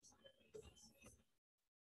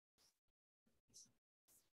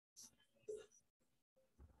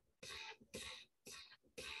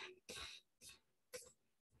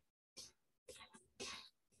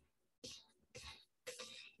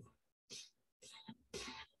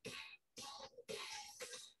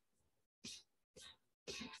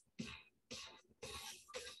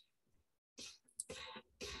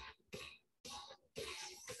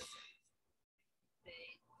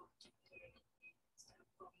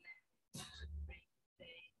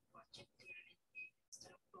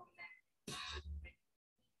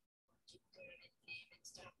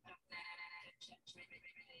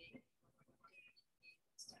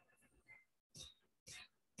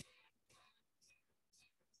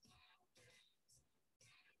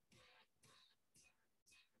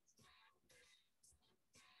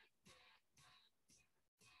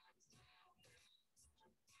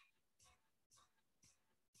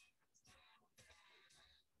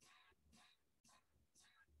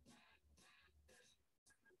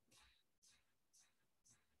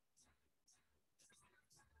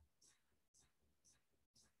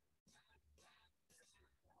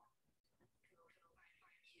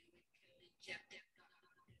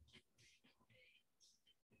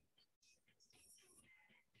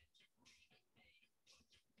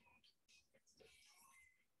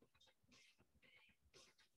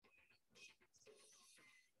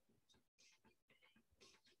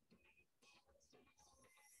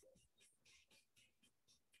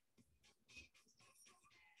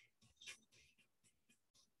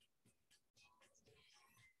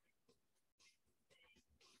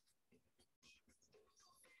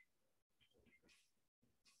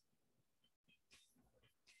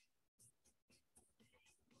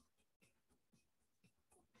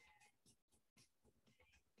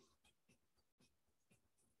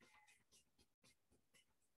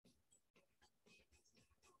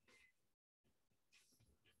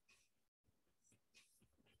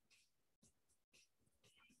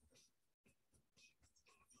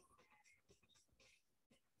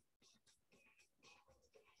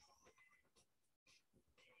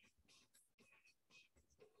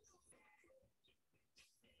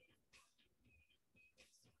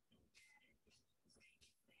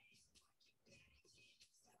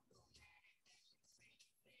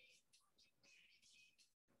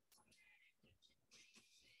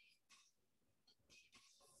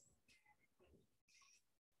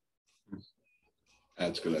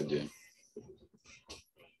 That's a good idea.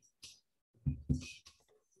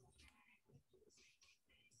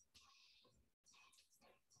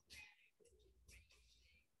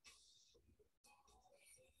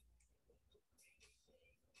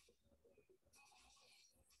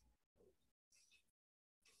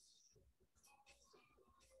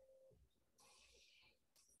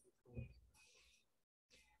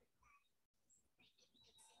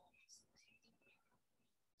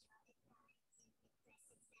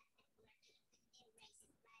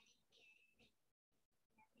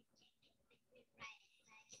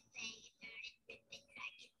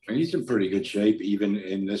 And he's in pretty good shape, even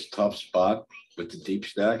in this tough spot with the deep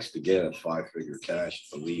stacks to get a 5-figure cash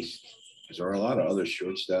at least. Because there are a lot of other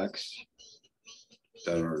short stacks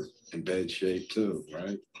that are in bad shape too,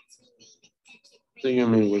 right? So you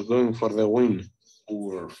mean we're going for the win?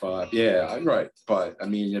 4 or 5. Yeah, I'm right. But I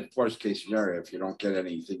mean, if worst case scenario, if you don't get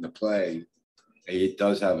anything to play, it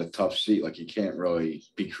does have a tough seat. Like you can't really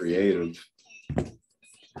be creative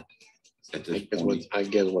at this point. I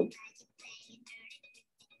get what.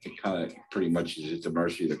 It kind of pretty much is at the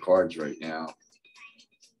mercy of the cards right now.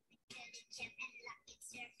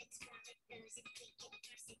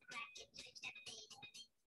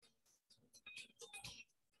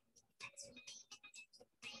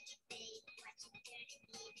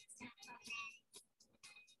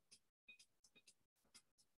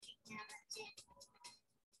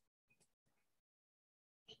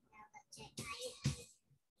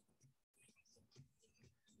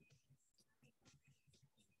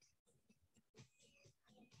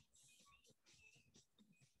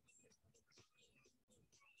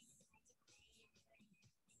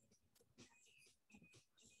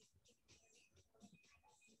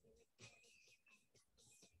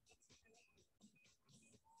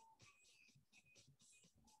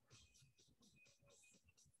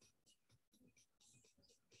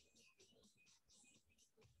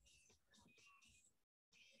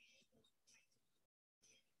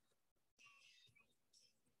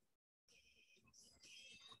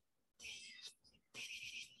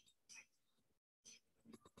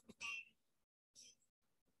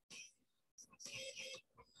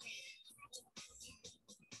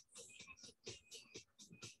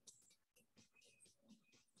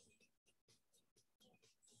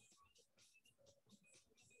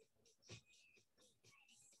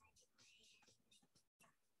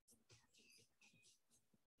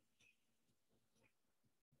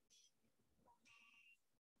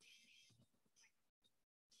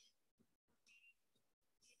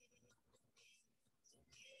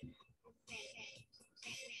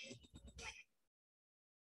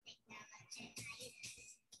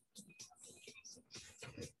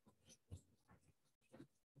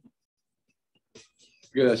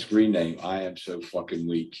 Look at that screen name. I am so fucking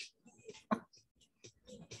weak.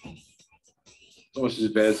 It's almost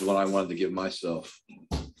as bad as the one I wanted to give myself.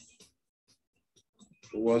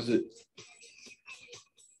 What was it?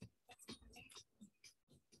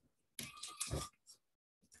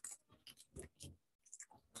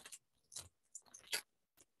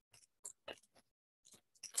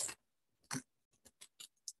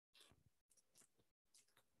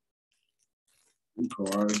 Two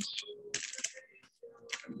cards.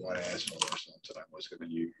 And one asshole or something I was going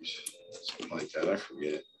to use. Something like that. I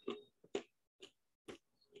forget.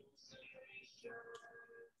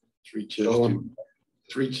 3 chips,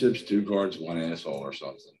 3 chips, 2 cards, 1 asshole or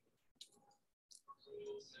something.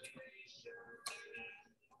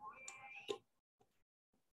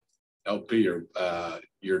 LP,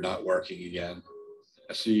 you're not working again.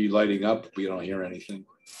 I see you lighting up, but we don't hear anything.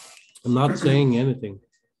 I'm not saying anything.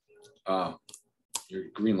 Your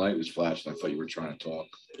green light was flashing. I thought you were trying to talk.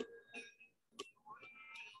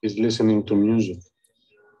 He's listening to music.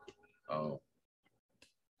 Oh.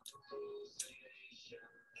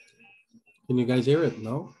 Can you guys hear it?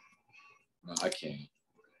 No? No, I can't.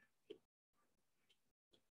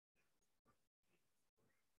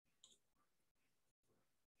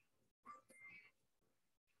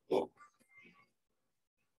 Whoa.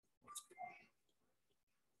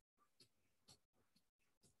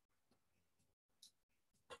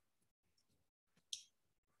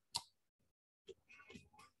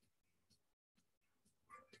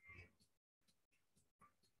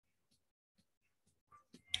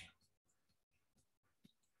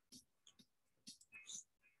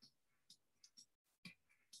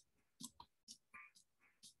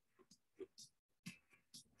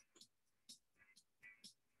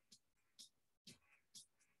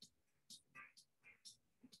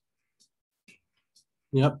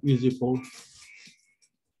 Yep, easy fold.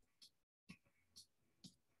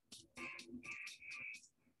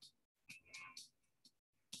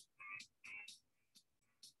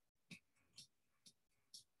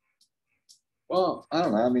 Well, I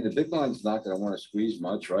don't know. I mean, the big blind's not gonna wanna squeeze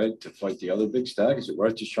much, right? To fight the other big stack. Is it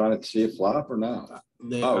worth just trying to see a flop or no?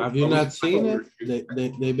 Have you Oh, not I seen thought we it? were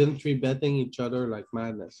shooting. They've been three betting each other like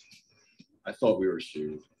madness. I thought we were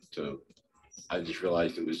suited, so I just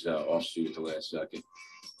realized it was offsuit at the last second.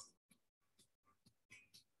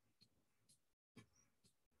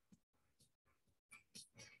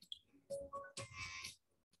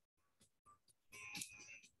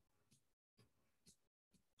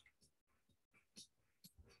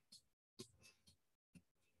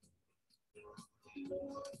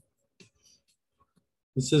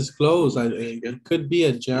 This is close. It could be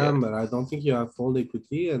a jam, but I don't think you have full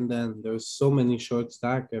equity, and then there's so many short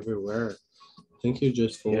stack everywhere. I think you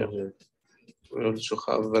just Yeah. fold here. We also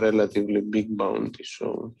have a relatively big bounty,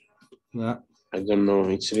 so Yeah, I don't know.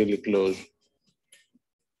 It's really close.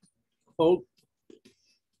 fold.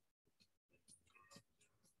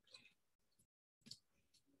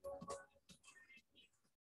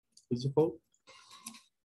 Is it fold?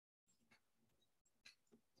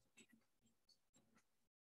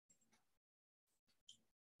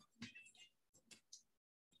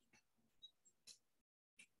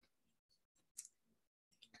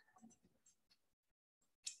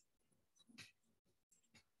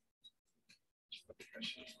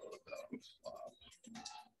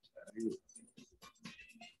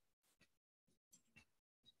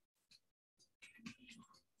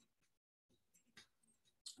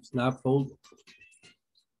 Snap fold.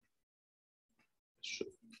 So,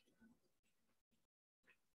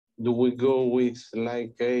 do we go with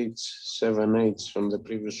like eights, 7/8 from the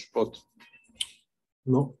previous spot?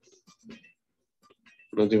 No,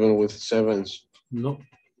 Not even with sevens. no,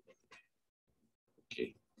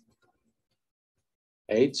 Okay.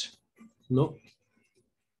 Eights? no.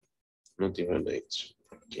 Not even eights.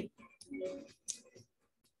 Okay.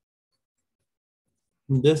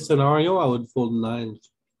 In this scenario, I would fold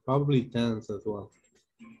nines, probably tens as well.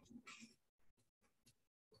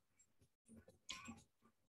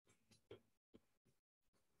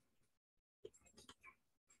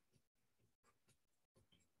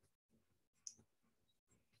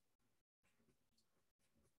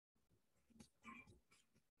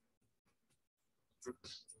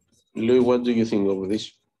 Louis, what do you think of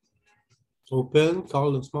this? Open,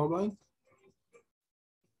 call the small blind.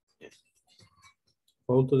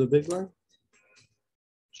 Fold to the big blind.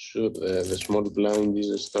 Sure, the small blind is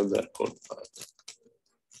a standard call, but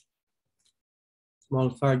Small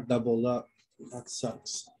fact double up. That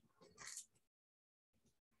sucks.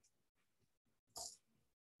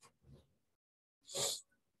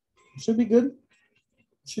 Should be good.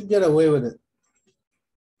 Should get away with it.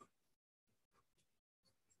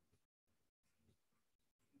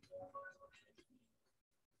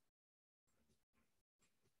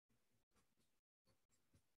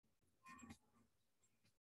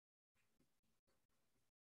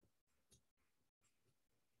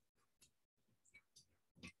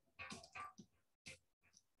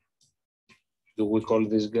 do we call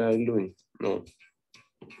this guy Louis? No.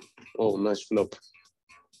 Oh, nice flop.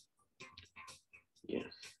 Yeah.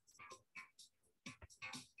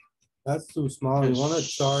 That's too small. You wanna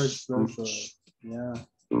charge those, Yes. yeah.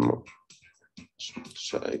 Small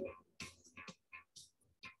side.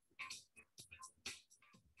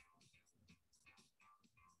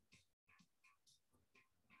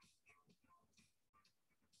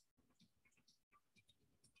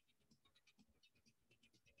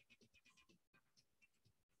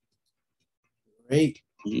 Great.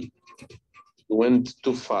 He went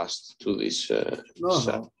too fast to this No,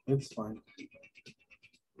 side. no, it's fine.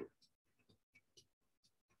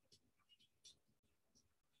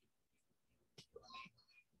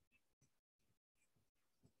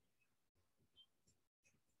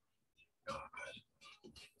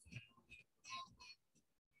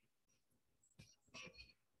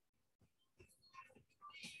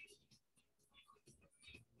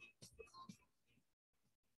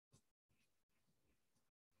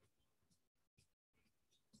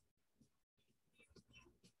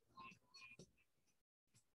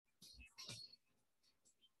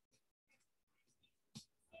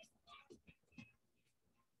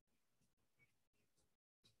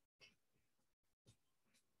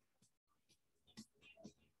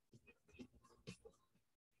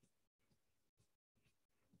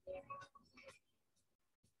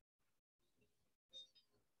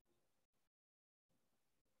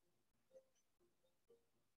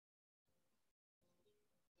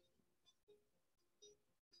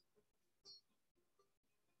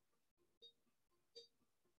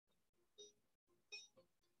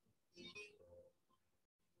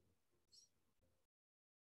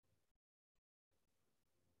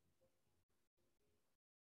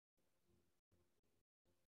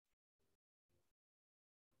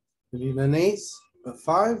 We need an ace, a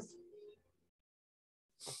 5.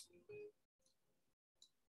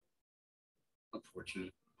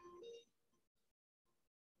 Unfortunate.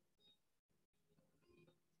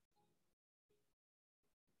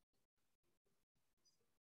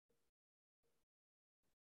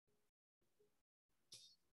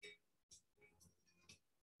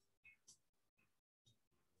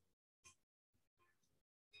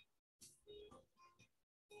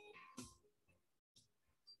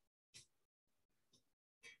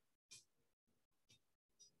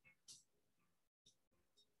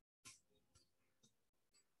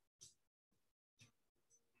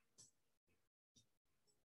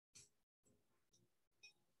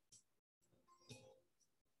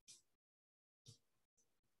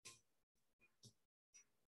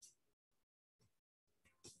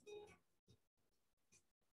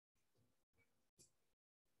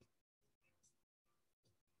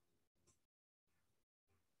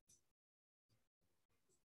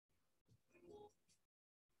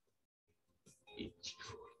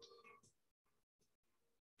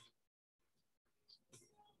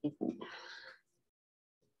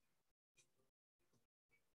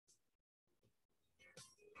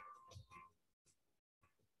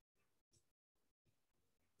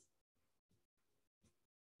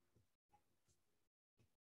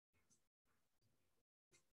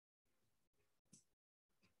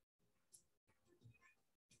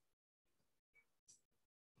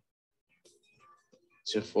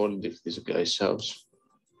 It's a fold if this guy shoves.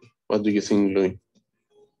 What do you think, Louis?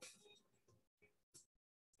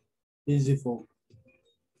 Easy fold.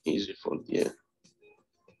 Easy fold, yeah.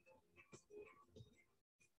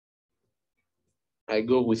 I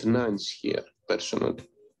go with nines here, personally.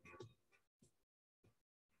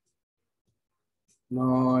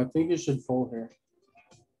 No, I think you should fold here.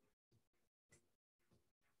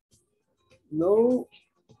 No,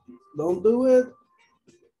 don't do it.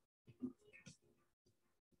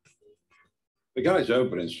 The guy's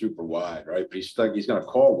opening super wide, right? But he's gonna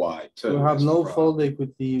call wide too. We have That's the no problem. fold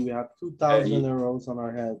equity. We have 2,000 you- euros on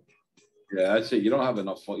our head. Yeah, that's it. You don't have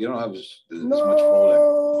enough, you don't have as much folding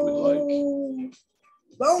you would like. No,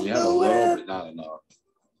 don't You have a do little, it. but not enough.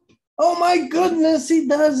 Oh my goodness, he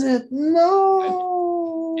does it.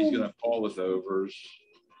 No. He's gonna call with overs.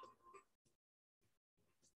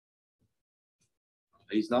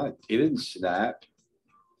 He didn't snap.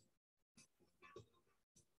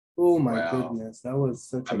 Oh my Wow. goodness, that was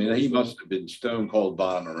such a. I mean, good he shot. must have been stone cold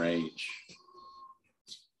bottom of range.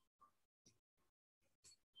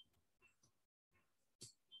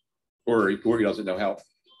 Or he doesn't know how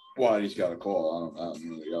wide he's got to call. I don't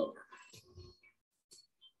know the other.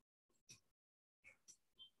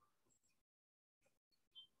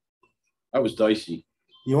 That was dicey.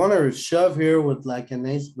 You wanna shove here with like an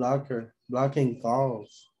ace blocker, blocking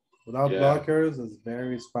calls. Without Yeah. blockers, it's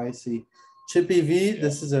very spicy. Chippy V,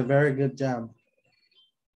 this is a very good jam.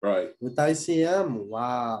 Right. With ICM,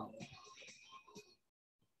 wow.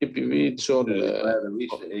 TPV, it's all, At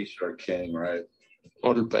least the ace or king, right?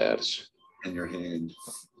 all pairs. In your hand.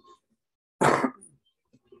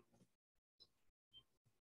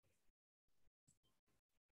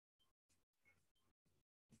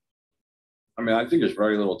 I mean, I think there's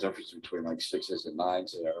very little difference between like sixes and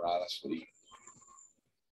nines there, honestly.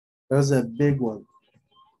 There's a big one.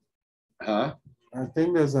 Huh? I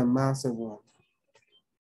think there's a massive one.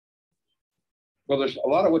 Well, there's a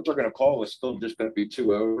lot of what they're gonna call is still just gonna be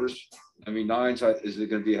two overs. I mean, nines, is it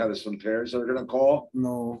gonna be out of some pairs that are gonna call?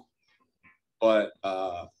 No, But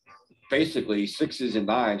basically sixes and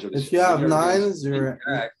nines are the if same. you have When against nines, you're king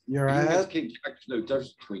jack, you're if you're against ahead. king jack, there's no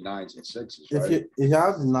difference between nines and sixes, If right? you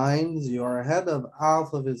have nines, you're ahead of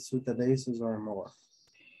half of his suited aces or more.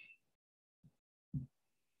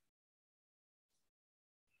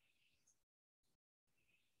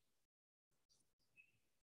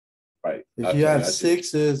 Right. If Okay, you have that's it.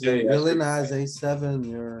 sixes, Yeah, your yeah, I see villain what you're has a7,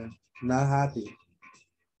 you're not happy.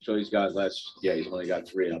 So he's got less, yeah, he's only got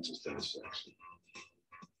 3 ounces instead of 6.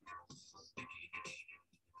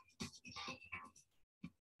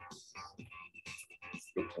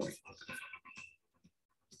 Good point.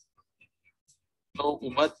 So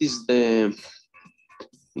what is the,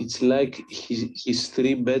 it's like his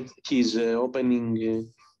three bet, his opening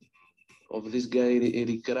of this guy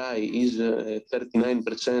Recry is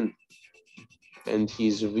 39%. And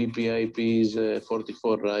his VPIP is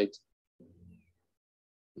 44, right?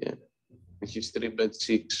 Yeah, and his three bet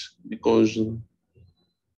 6 because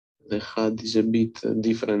the HUD is a bit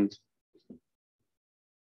different.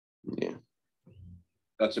 Yeah.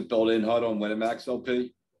 That's a built-in HUD on winamax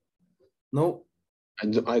LP. Nope,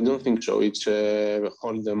 I don't think so. It's a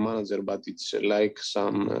holder manager, but it's like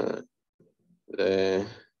some So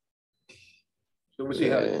was he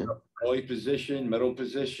having early position, middle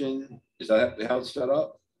position? Is that how it's set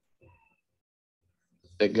up?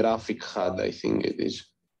 the graphic HUD, I think it is.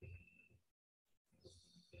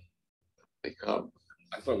 They have.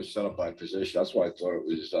 I thought it was set up by position. That's why I thought it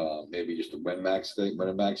was maybe just a winamax thing.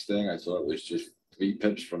 I thought it was just 3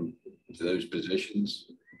 pips from those positions.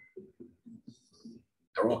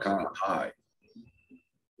 They're all kind of high.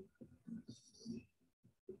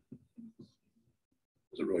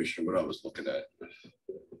 Wasn't really sure what I was looking at.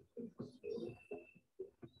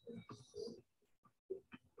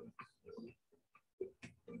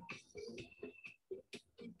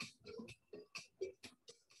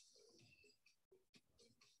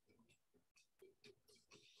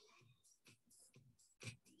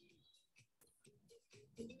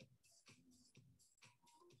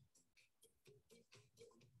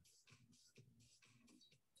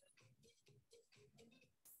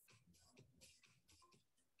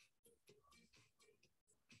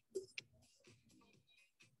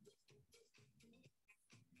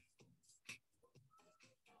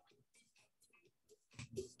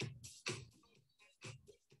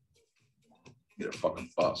 Get a fucking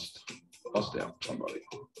bust down somebody.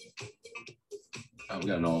 Oh, we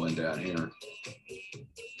got an all in down here.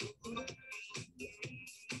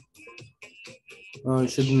 Oh, you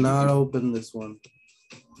should not open this one.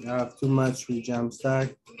 You have too much rejam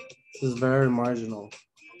stack. This is very marginal.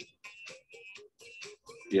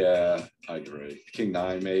 Yeah, I agree. King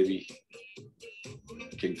 9 maybe.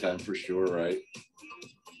 King 10 for sure, right?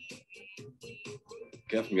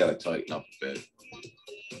 Definitely gotta tighten up a bit.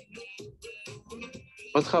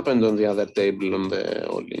 What happened on the other table on the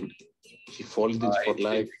all-in? He folded for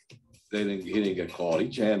like. He didn't get called. He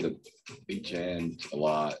jammed a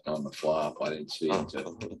lot on the flop. I didn't see it.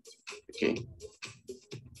 Okay.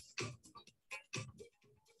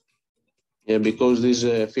 Yeah, because this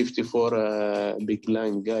 54 big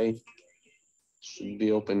blind guy should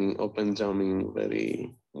be open jamming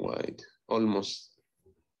very wide, almost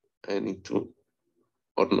any two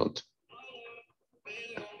or not.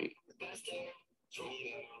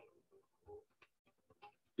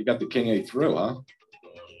 You got the King 8 through, huh?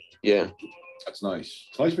 Yeah. That's nice.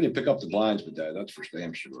 It's nice when you pick up the blinds with that. That's for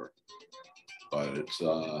damn sure. But it's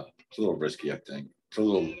a little risky, I think. It's a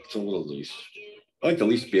little loose. I like to at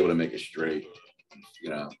least be able to make it straight, you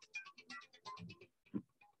know.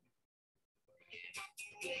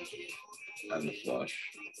 And the flush.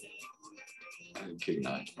 I think King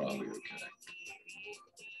 9's probably okay.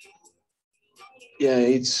 Yeah,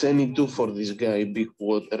 it's any two for this guy. Big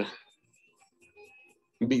water.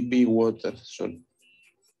 Big water. Sorry.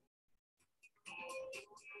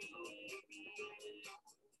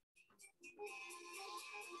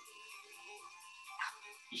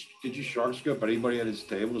 Did you shark scope anybody at his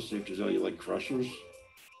table to see if there's any like crushers?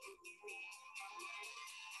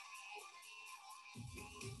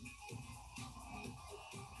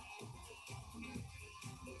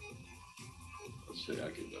 Let's see,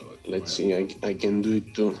 I can do it. Let's see, I can do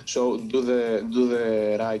it too. So do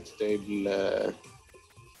the right table,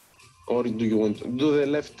 or do you want to do the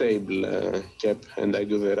left table, Cap, and I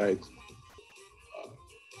do the right?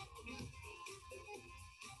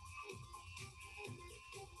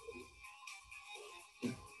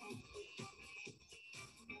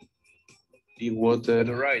 Be water.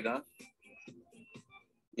 The right, huh?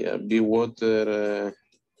 Yeah, be water.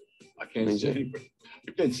 I can't see anybody.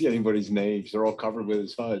 I can't see anybody's names. They're all covered with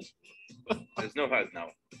his HUDs. There's no HUD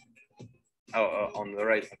now. Oh, on the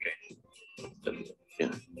right, okay.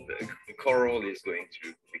 Yeah. The Coral is going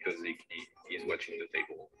to, because he's watching the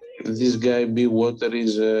table. This guy, be water,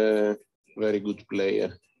 is a very good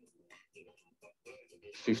player.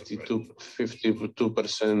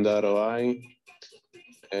 52% ROI.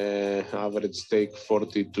 Average stake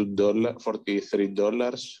 $43,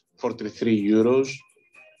 €43,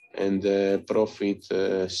 and profit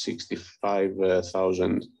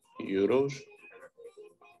 65,000 euros.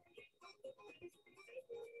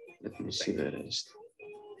 Let me see the rest.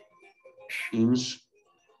 Ins,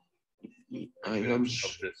 items.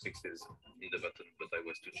 Of the sixes in the button, but I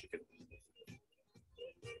was too chicken.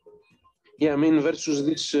 Yeah, I mean, versus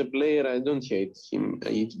this player, I don't hate him.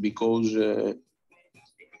 Because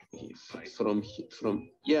from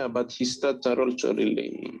yeah, but his stats are also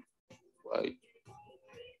really wide.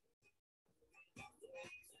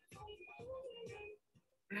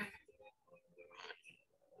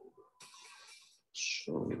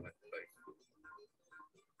 So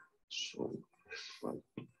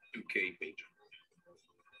 2K page.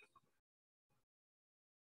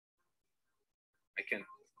 I can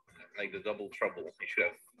like the double trouble. He should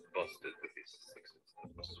have busted with his sixes.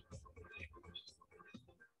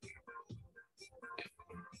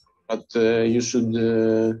 But you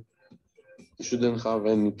shouldn't have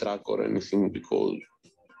any track or anything because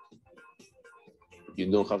you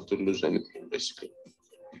don't have to lose anything basically.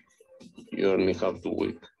 You only have to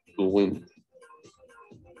win.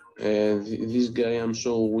 This guy, I'm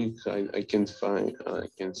so weak. I can't find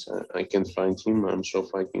him. I'm so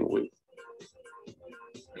fighting weak.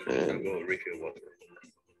 I'll go refill water.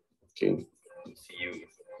 Okay. See you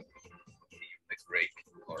next break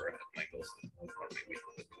or at my ghost or maybe.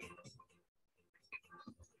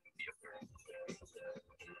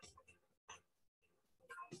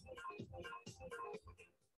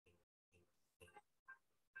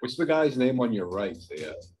 What's the guy's name on your right,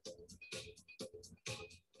 Theo?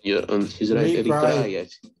 Yeah, on his right, Rick Rye.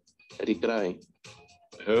 Rick Rye.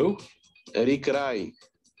 Who? Rick Rye.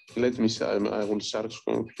 Let me see. I will search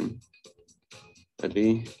for him.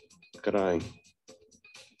 Rick Rye.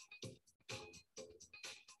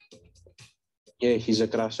 Yeah, he's a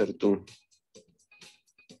crusher too.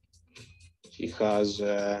 He has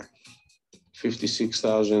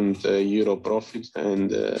 56,000 euro profit and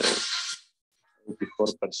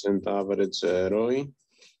 24% average ROI.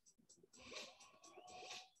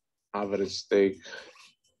 Average stake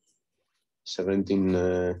 17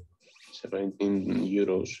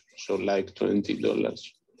 euros, so like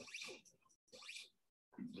 $20.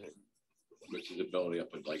 Which his ability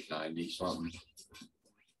up at like 90 something.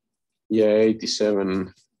 Yeah,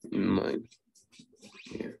 87 in mine.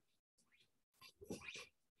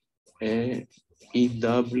 Yeah.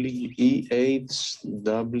 EWEHWOL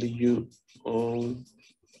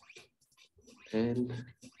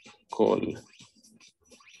call.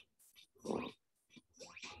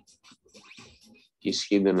 He's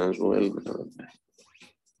hidden as well.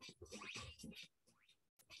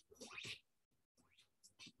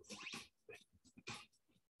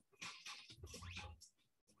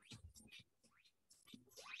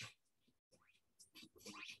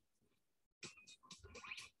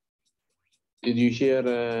 Did you hear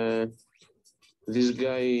this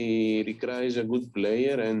guy requires a good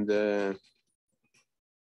player and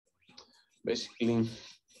basically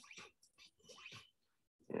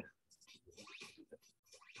yeah.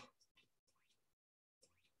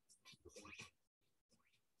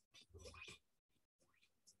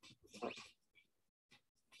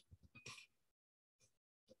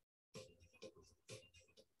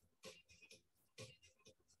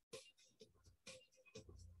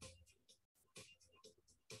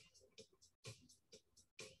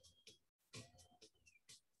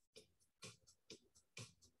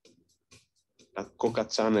 Coca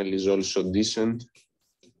channel is also decent.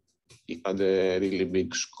 He had a really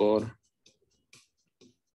big score.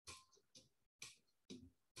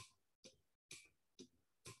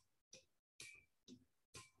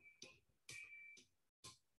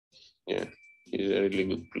 Yeah, he's a really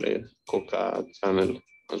good player. Coca channel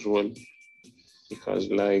as well. He has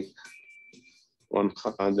like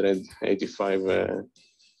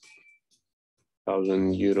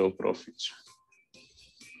 185,000 euro profits.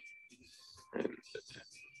 And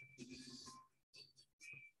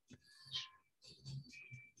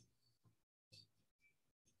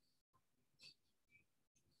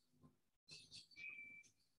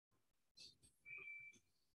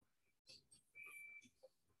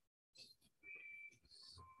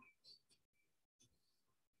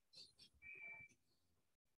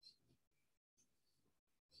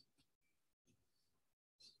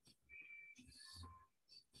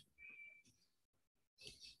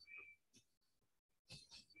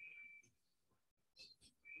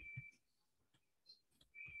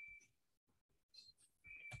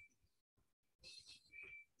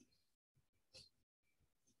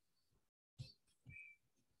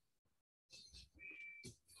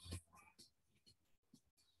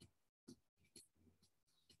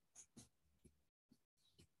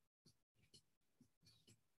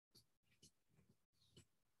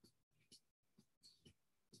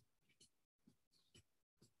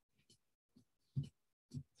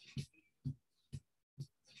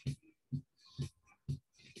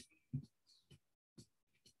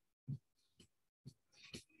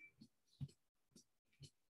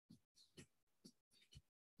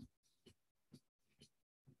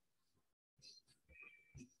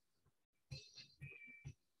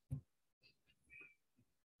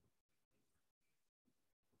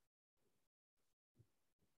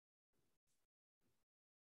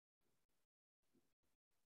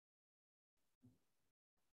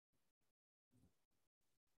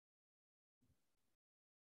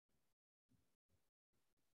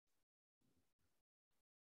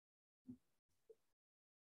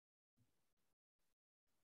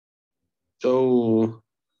So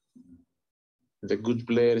the good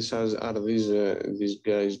players are these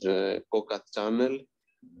guys, Coca Channel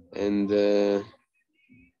and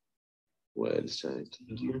well side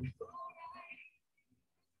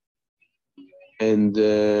and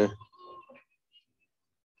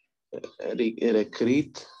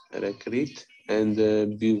Recruit and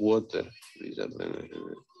Be Water. These are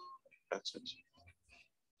the assets.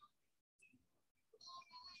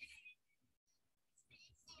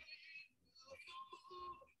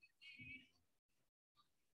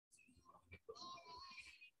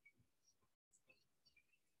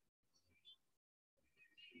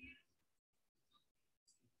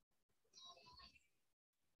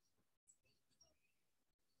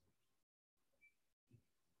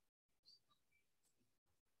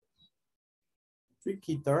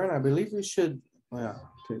 Tricky turn, I believe we should, yeah,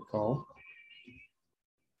 okay, call.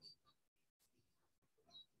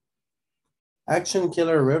 Action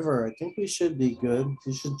Killer River, I think we should be good.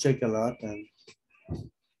 We should check a lot and.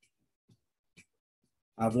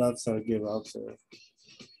 I've lots to give up, so.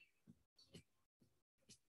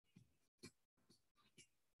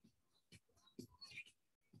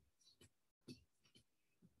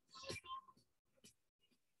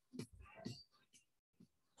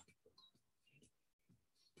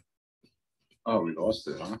 Oh, we lost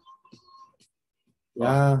it, huh?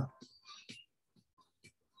 Yeah,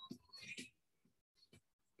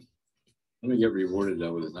 Let me get rewarded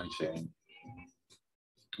though with a nice hand.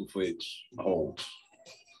 Hopefully it's holds.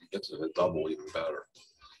 Gets a double even better.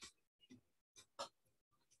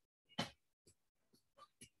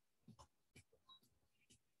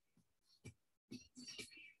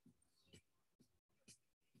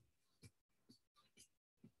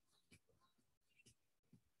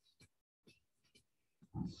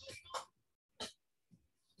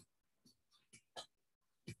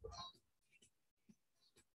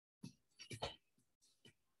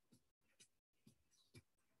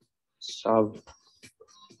 Sub.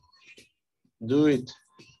 Do it.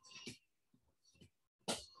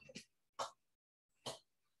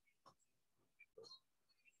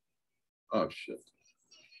 Oh, shit.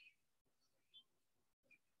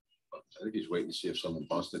 I think he's waiting to see if someone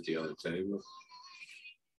busted the other table.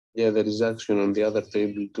 Yeah, there is action on the other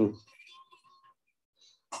table too.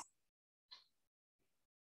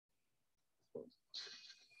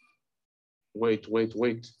 Wait.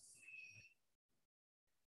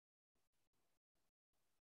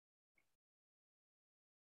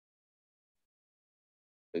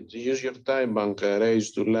 Use your time bank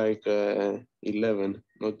raise to like 11,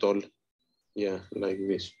 not all. Yeah, like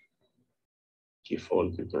this. He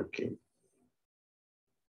folded, okay.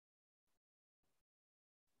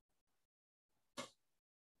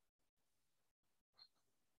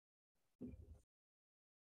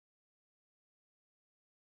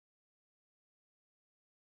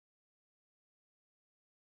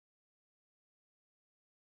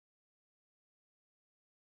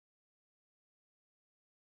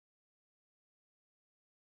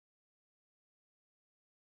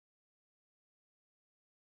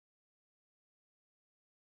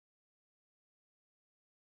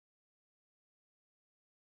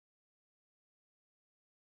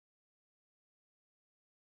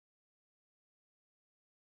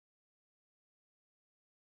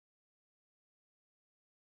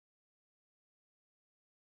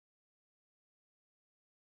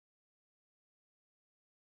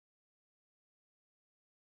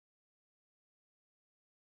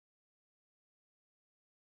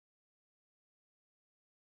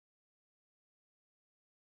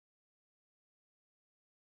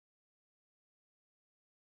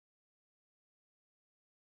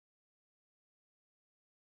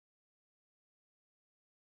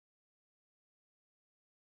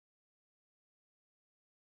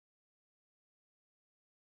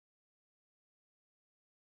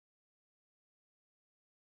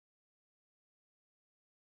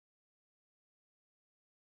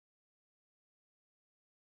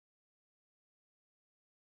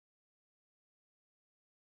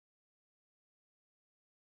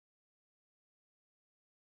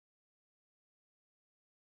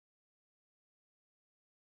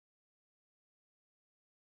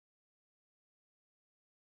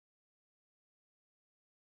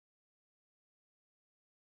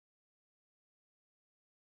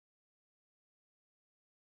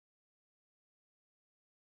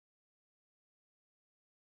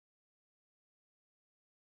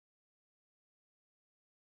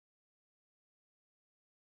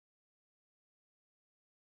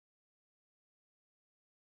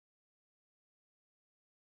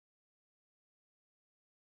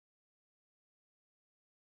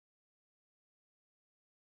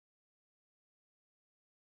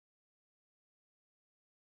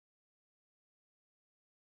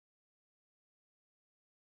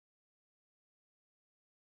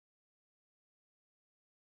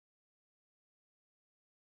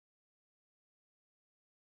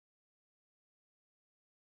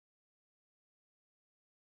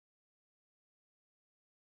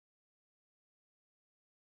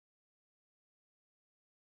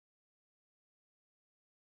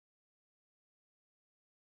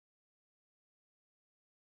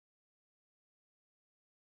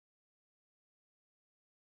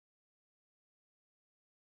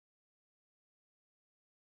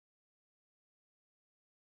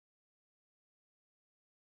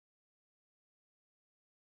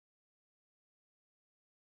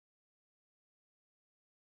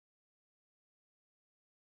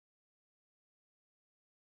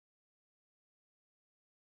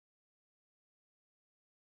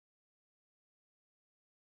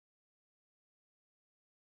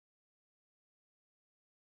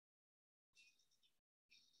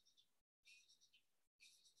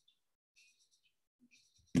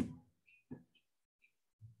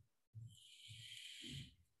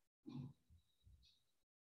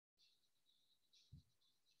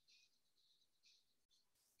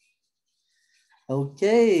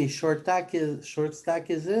 Okay, short stack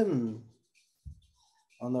is in.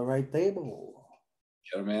 On the right table.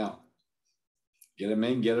 Get him out. Get him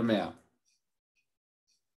in, get him out.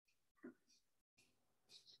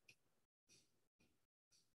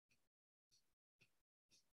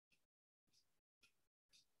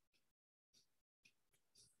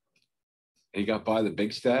 He got by the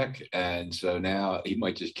big stack, and so now he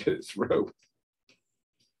might just get it through.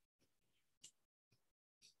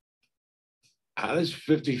 How does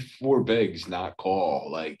 54 bigs not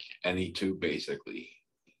call like any two basically?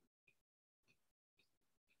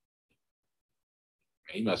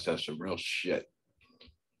 He must have some real shit.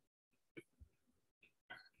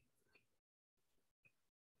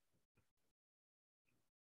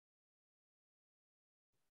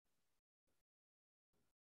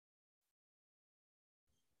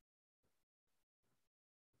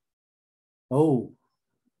 Oh.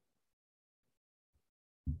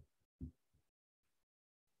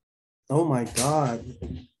 Oh my god.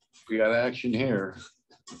 We got action here.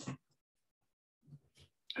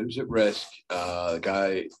 Who's at risk? The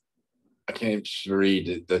guy, I can't even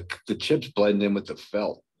read the chips blend in with the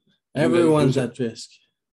felt. Everyone's Who's at risk.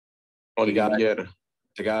 The guy, Olivier.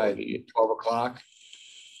 the guy at 12 o'clock.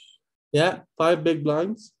 Yeah, 5 big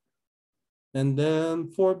blinds. And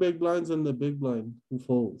then 4 big blinds and the big blind who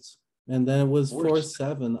folds. And then it was Four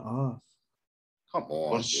 4-7 off. Come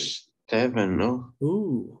on, Or dude. 7, no?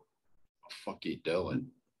 Ooh, What the fuck you doing?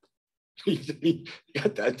 He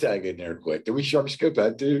got that tag in there quick. Did we sharp scope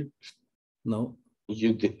that dude? no,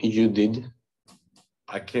 You did.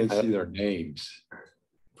 I can't see their names.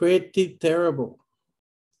 pretty terrible.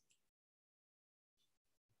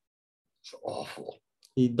 It's awful.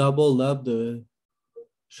 He doubled up the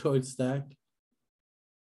short stack.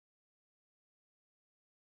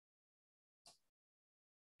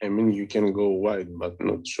 I mean, you can go wide, but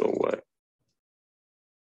not so wide.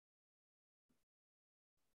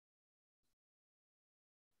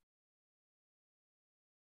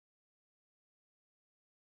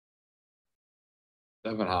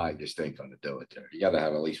 Seven high just ain't gonna do it there. You gotta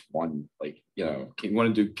have at least one, like, you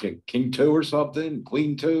wanna do king two or something,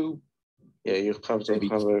 queen two, Yeah, you have to Maybe-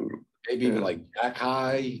 have maybe even Yeah. like jack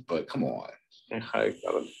high, but come on. a high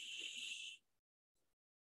card.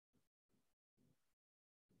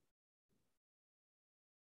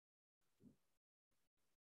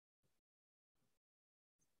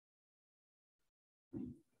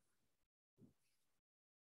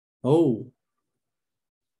 Oh.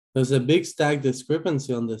 There's a big stack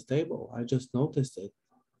discrepancy on this table. I just noticed it.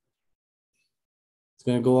 It's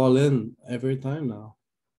gonna go all in every time now.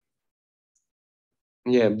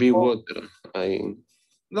 Yeah, be water.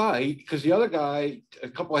 No, because the other guy, a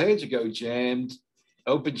couple of hands ago jammed,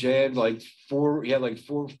 open jammed like he had like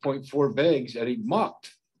 4.4 bigs and he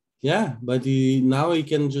mucked. Yeah, but now he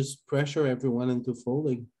can just pressure everyone into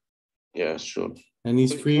folding. Yeah, sure. And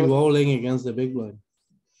he's But- free rolling against the big blind.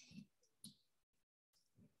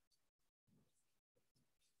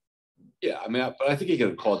 Yeah, I mean, but I think he could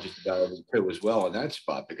have called just about every two as well in that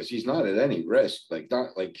spot because he's not at any risk, like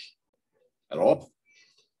not like at all.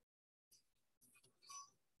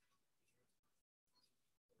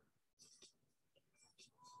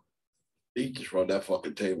 He just run that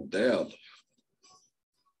fucking table down.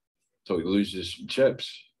 So he loses some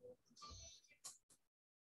chips.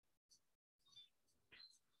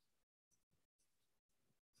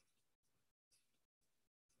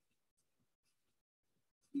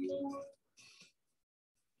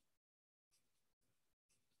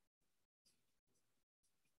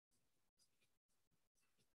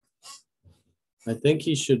 I think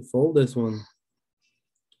he should fold this one.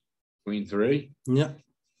 Queen three, Yeah,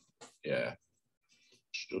 yeah.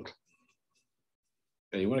 Sure.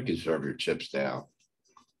 Yeah, you want to conserve your chips down.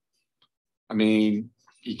 I mean,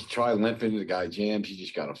 you can try limping, the guy jams, you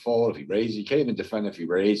just gotta fold if he raises. You can't even defend if he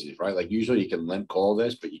raises, right? Like usually you can limp call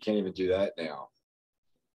this, but you can't even do that now.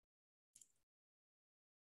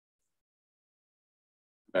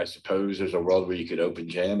 I suppose there's a world where you could open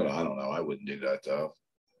jam, but I don't know. I wouldn't do that though.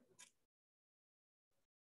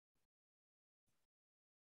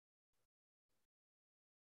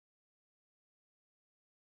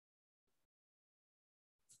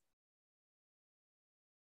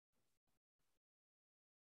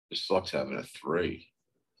 This sucks having a three.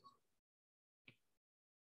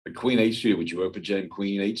 The queen eight suited, would you open jam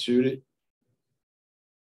queen eight suited?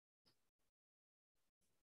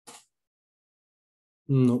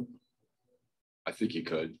 no, I think you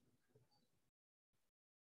could.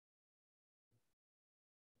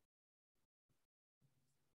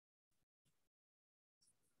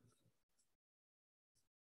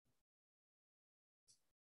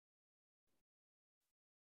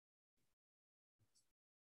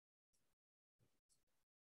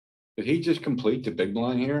 Did he just complete the big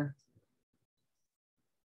blind here?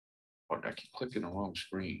 Or did I keep clicking the wrong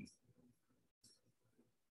screen?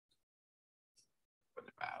 What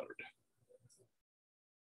mattered?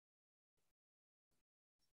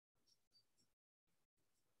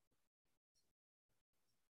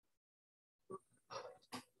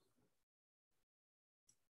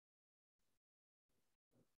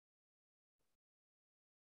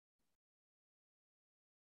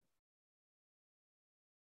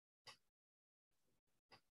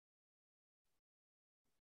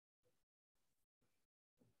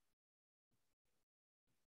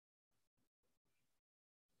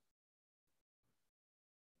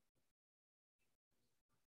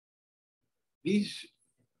 These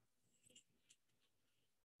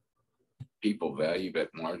people value bet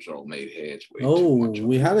marginal made hands way too Oh, much.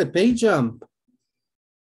 we had a pay jump.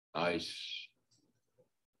 Nice.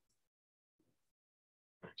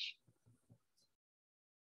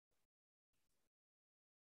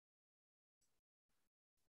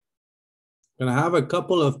 Gonna have a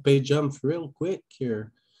couple of pay jumps real quick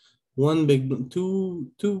here. One big,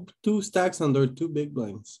 two stacks under two big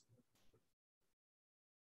blinds.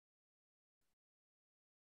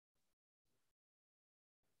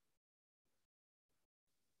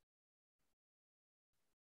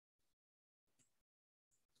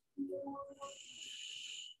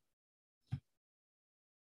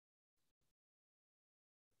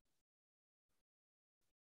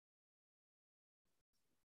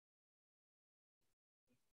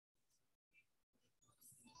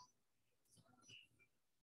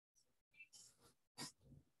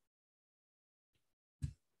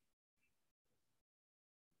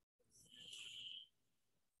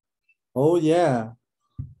 Oh, yeah.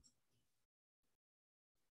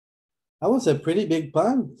 That was a pretty big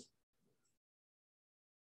punt.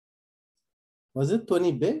 Was it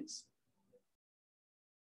 20 bigs?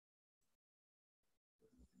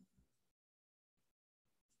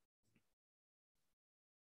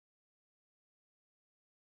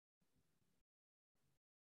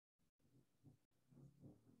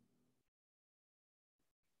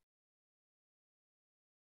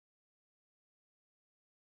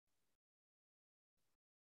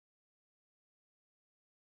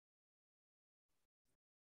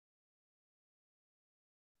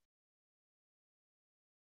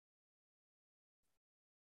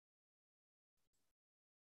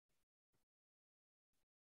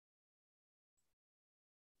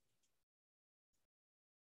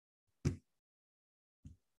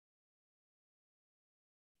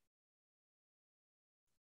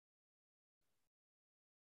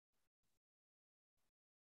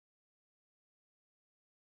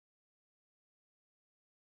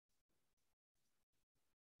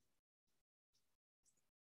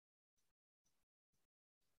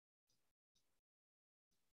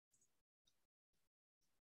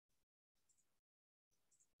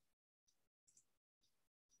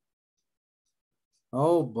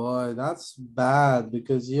 Oh boy, that's bad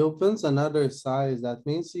because he opens another size. That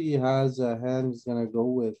means he has a hand he's gonna go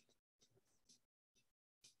with.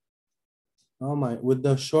 Oh my, with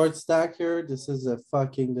the short stack here, this is a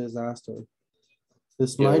fucking disaster.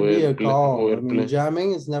 This Yeah, might be a we're play- call. I we're mean, play-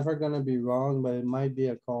 jamming is never gonna be wrong, but it might be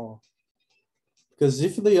a call. Cause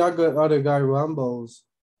if the other guy rumbles.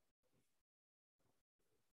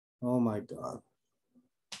 Oh my god.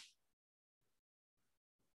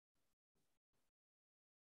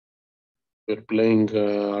 We're playing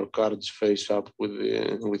our cards face up with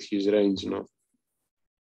his range now.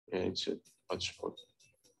 Yeah, it's a bad spot.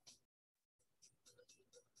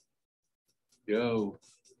 Yo,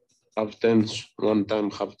 Half tens, one time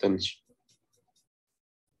half tens.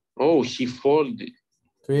 Oh, he folded.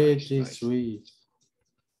 Pretty nice. sweet.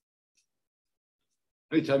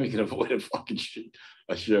 Anytime you can avoid a fucking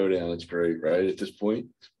a showdown, it's great, right? At this point.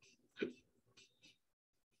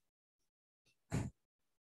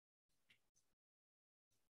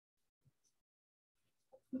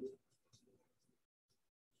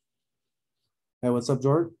 Hey, what's up,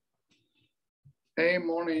 Jordan? Hey,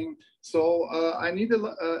 morning. So I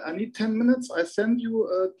need 10 minutes. I send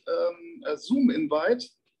you a Zoom invite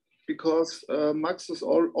because Max is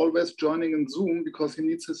always joining in Zoom because he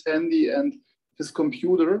needs his handy and his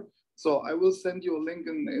computer. So I will send you a link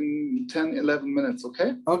in 10, 11 minutes,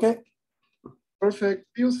 okay? Okay, Perfect.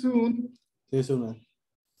 See you soon. see you soon, man.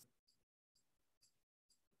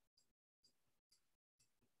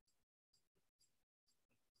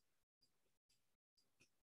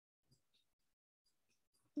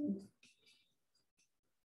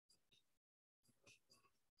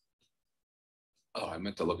 Oh, I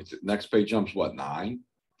meant to look at the next page jumps, what, 9?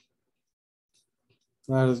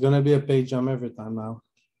 There's gonna be a page jump every time now.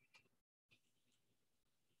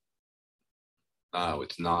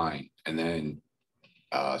 It's 9, and then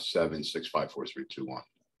 7, 6, 5, 4, 3, 2, 1.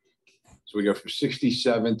 So we go from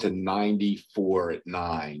 67 to 94 at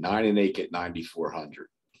 9. 9 and 8 get 9,400.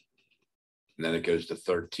 And then it goes to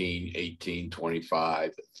 13, 18,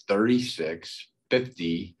 25, 36,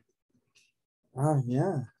 50. Oh,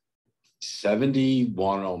 yeah.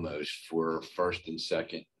 71 almost for first and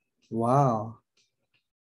second. Wow.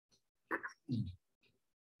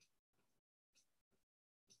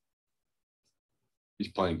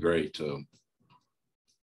 He's playing great too.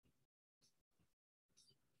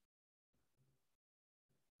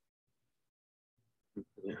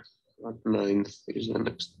 Yeah, at 9th is the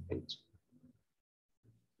next page.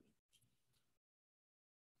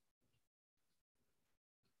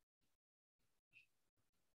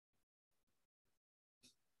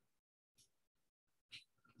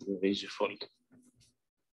 Easy fold.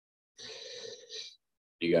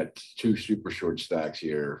 You got 2 super short stacks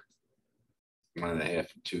here. 1.5,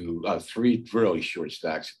 2, 3 really short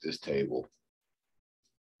stacks at this table.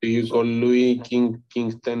 Do you call Louis King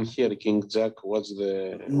 10 here, King Jack? What's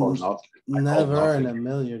the Or nothing. I call Never in nothing. a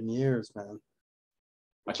million years, man.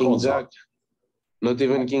 I King call Jack? nothing. Not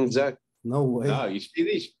even King Jack. No way. No, you see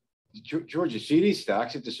these, George, you see these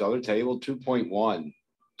stacks at this other table, 2.1,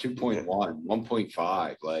 2.1,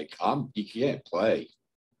 1.5. Like you can't play.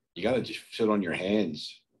 You gotta just sit on your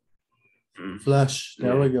hands. Flush.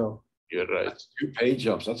 There we go. You're right. 2 pay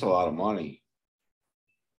jumps, that's a lot of money.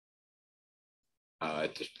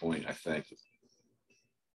 At this point, I think.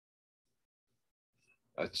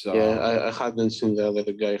 That's Yeah, I hadn't seen the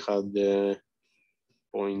other guy had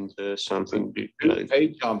point something big. 2 pay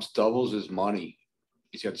jumps doubles his money.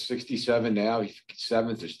 He's got 67 now. He's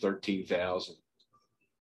 7th is 13,000.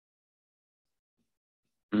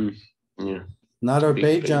 Yeah. Another Big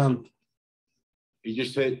pay pay jump. He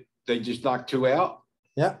just hit, they just knocked 2 out.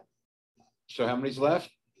 Yeah. So how many's left?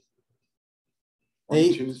 1,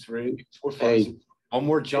 8. 2, 3, 4, 5. 8. One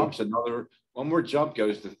more jumps, one more jump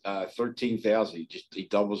goes to 13,000. He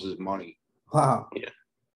doubles his money. Wow. Yeah.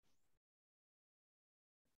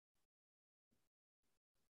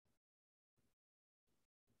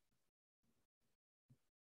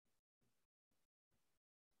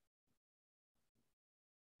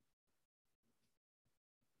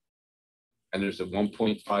 And there's a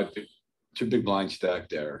 1.5, 2 big blind stack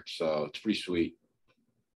there. So it's pretty sweet.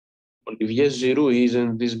 Olivier Giroud,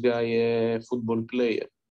 isn't this guy a football player?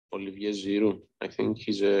 Olivier Giroud. I think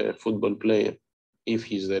he's a football player, if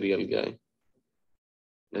he's the real guy.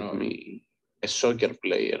 A soccer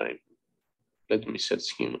player. Let me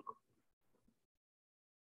search him.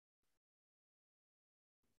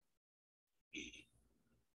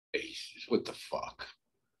 Aces, what the fuck?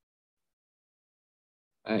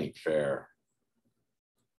 That ain't fair.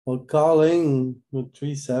 Well, calling with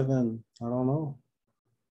 3-7. I don't know.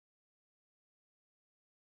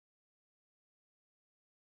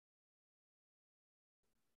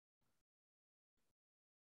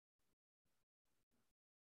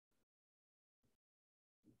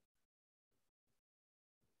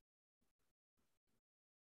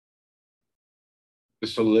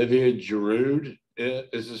 This Olivier Giroud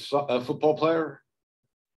is a football player.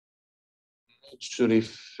 Not sure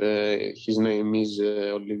if his name is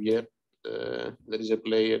Olivier. There is a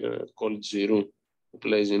player called Giroud who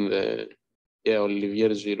plays in the Olivier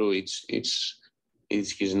Giroud.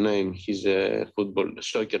 It's his name. He's a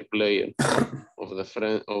soccer player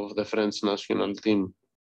of the French national team.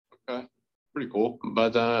 Okay, pretty cool.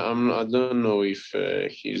 But I don't know if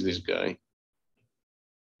he's this guy.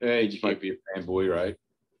 Yeah, he just might be a fanboy, right?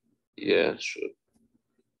 Yeah, sure.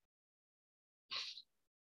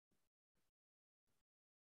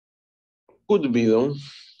 Could be though.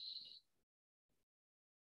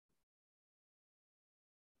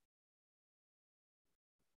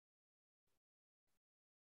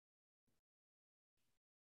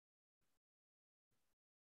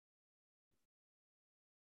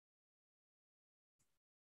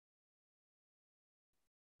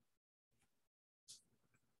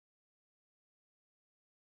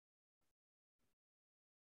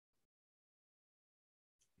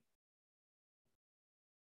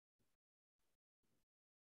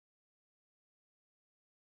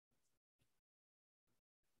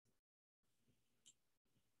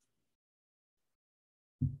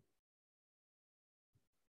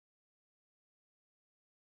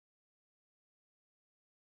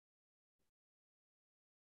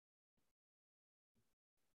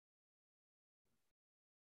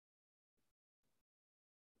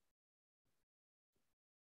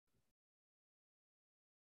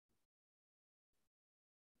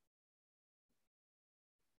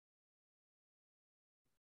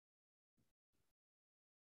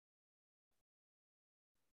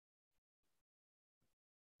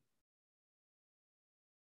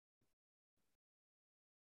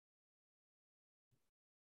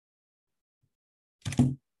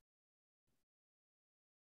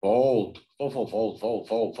 Fold, fold, fold, fold, fold,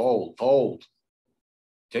 fold, fold, fold.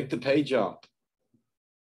 Take the pay jump.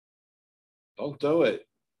 Don't do it.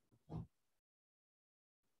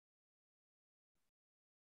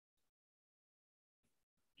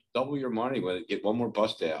 Double your money with it, get one more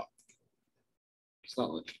bust out. It's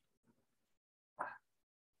not like.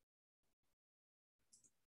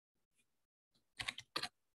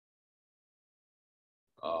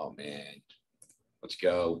 Oh, man. Let's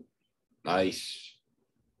go. Nice.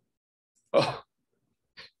 Oh,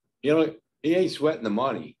 you know, he ain't sweating the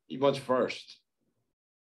money. He wants first.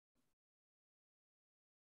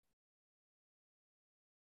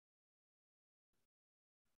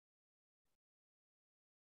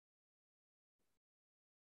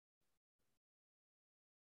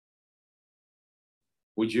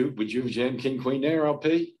 Would you jam king, queen there,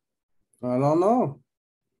 LP? I don't know.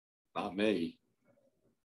 Not me.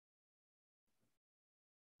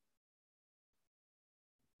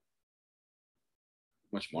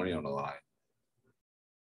 Much money on the line.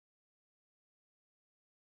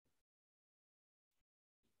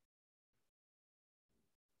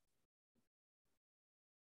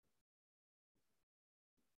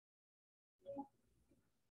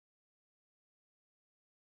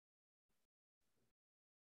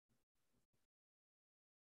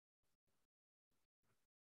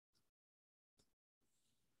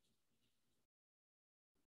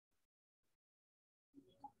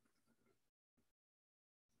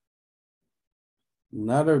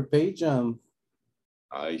 Another pay jump.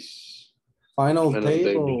 Nice. Final Final table.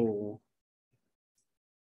 table.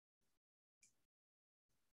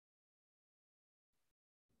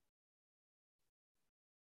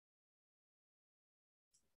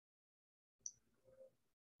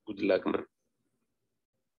 Good luck, man.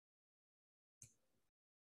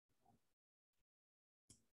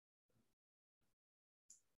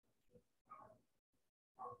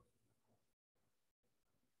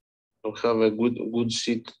 So have a good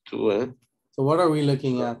seat too, eh? So what are we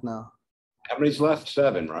looking at now? How many's left?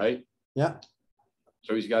 7, right? Yeah,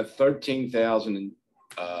 So he's got 13,000 and,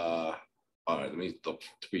 all right, let me, to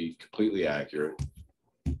be completely accurate.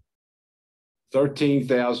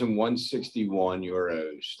 13,161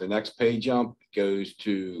 euros. The next pay jump goes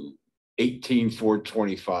to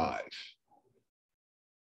 18,425.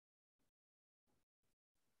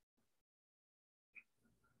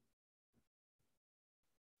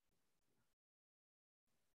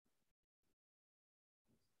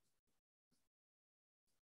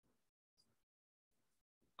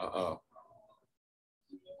 Uh-oh.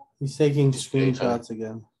 he's taking It's very high. screenshots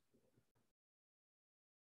again.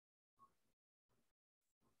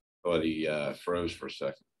 But he froze for a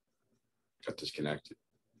second. Got disconnected.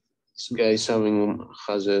 This guy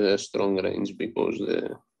has a strong range because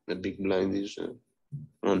the big blind is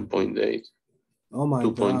 1.8, Oh my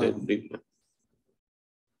 2.8 god. big blind.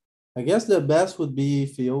 I guess the best would be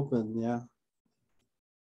if he opened, yeah.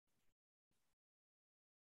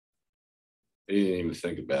 He didn't even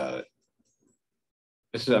think about it.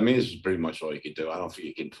 This is pretty much all you can do. I don't think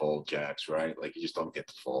you can fold jacks, right? Like you just don't get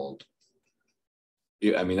to fold.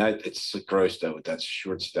 Yeah, it's gross though with that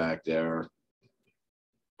short stack there.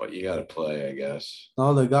 But you gotta play, I guess.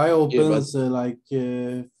 No, the guy opens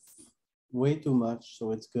way too much,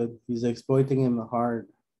 so it's good. He's exploiting him hard.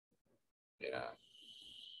 Yeah.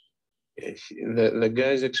 Yeah, the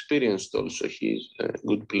guy is experienced also. He's a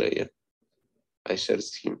good player. I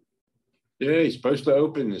searched him. Yeah, he's supposed to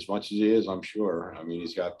open as much as he is, I'm sure.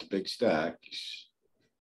 He's got the big stack. He's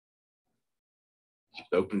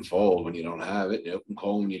open fold when you don't have it, and open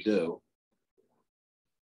call when you do.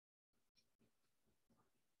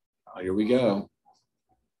 Here we go.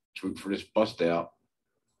 Let's root for this bust out.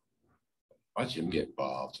 Watch him get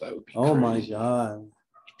involved. That would be Oh my crazy. god.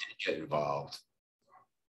 He did get involved.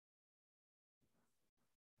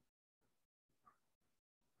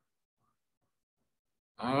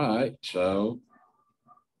 All right, so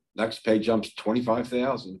next pay jumps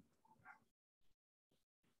 25,000.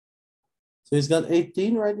 So he's got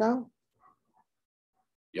 18 right now?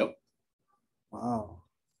 Yep, Wow.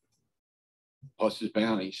 plus his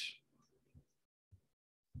bounties.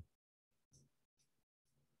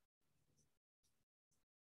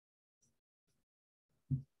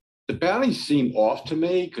 The bounties seem off to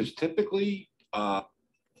me because typically the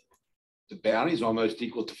bounty is almost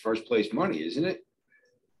equal to first place money, isn't it?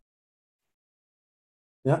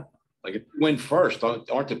 Yeah. Like if you win first, aren't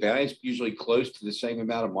the bounties usually close to the same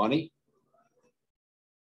amount of money?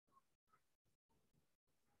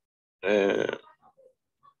 Yeah,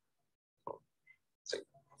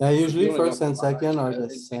 usually first and second are the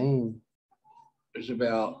same. There's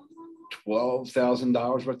about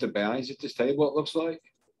 $12,000 worth of bounties at this table, it looks like.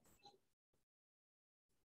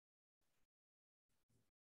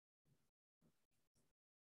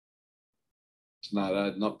 It's not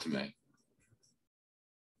adding up to me.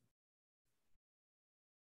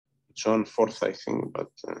 It's on fourth, I think, but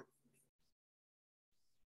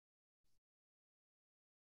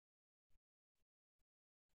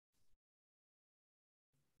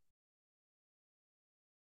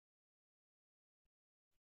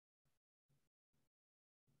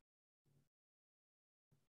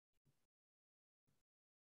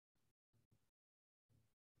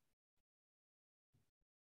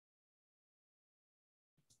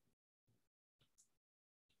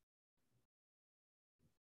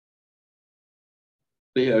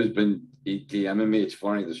Theo's been DMing me. It's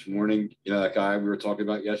funny this morning. You know, that guy we were talking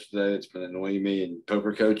about yesterday, it's been annoying me in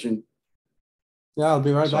poker coaching. Yeah, I'll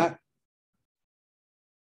be right So- back.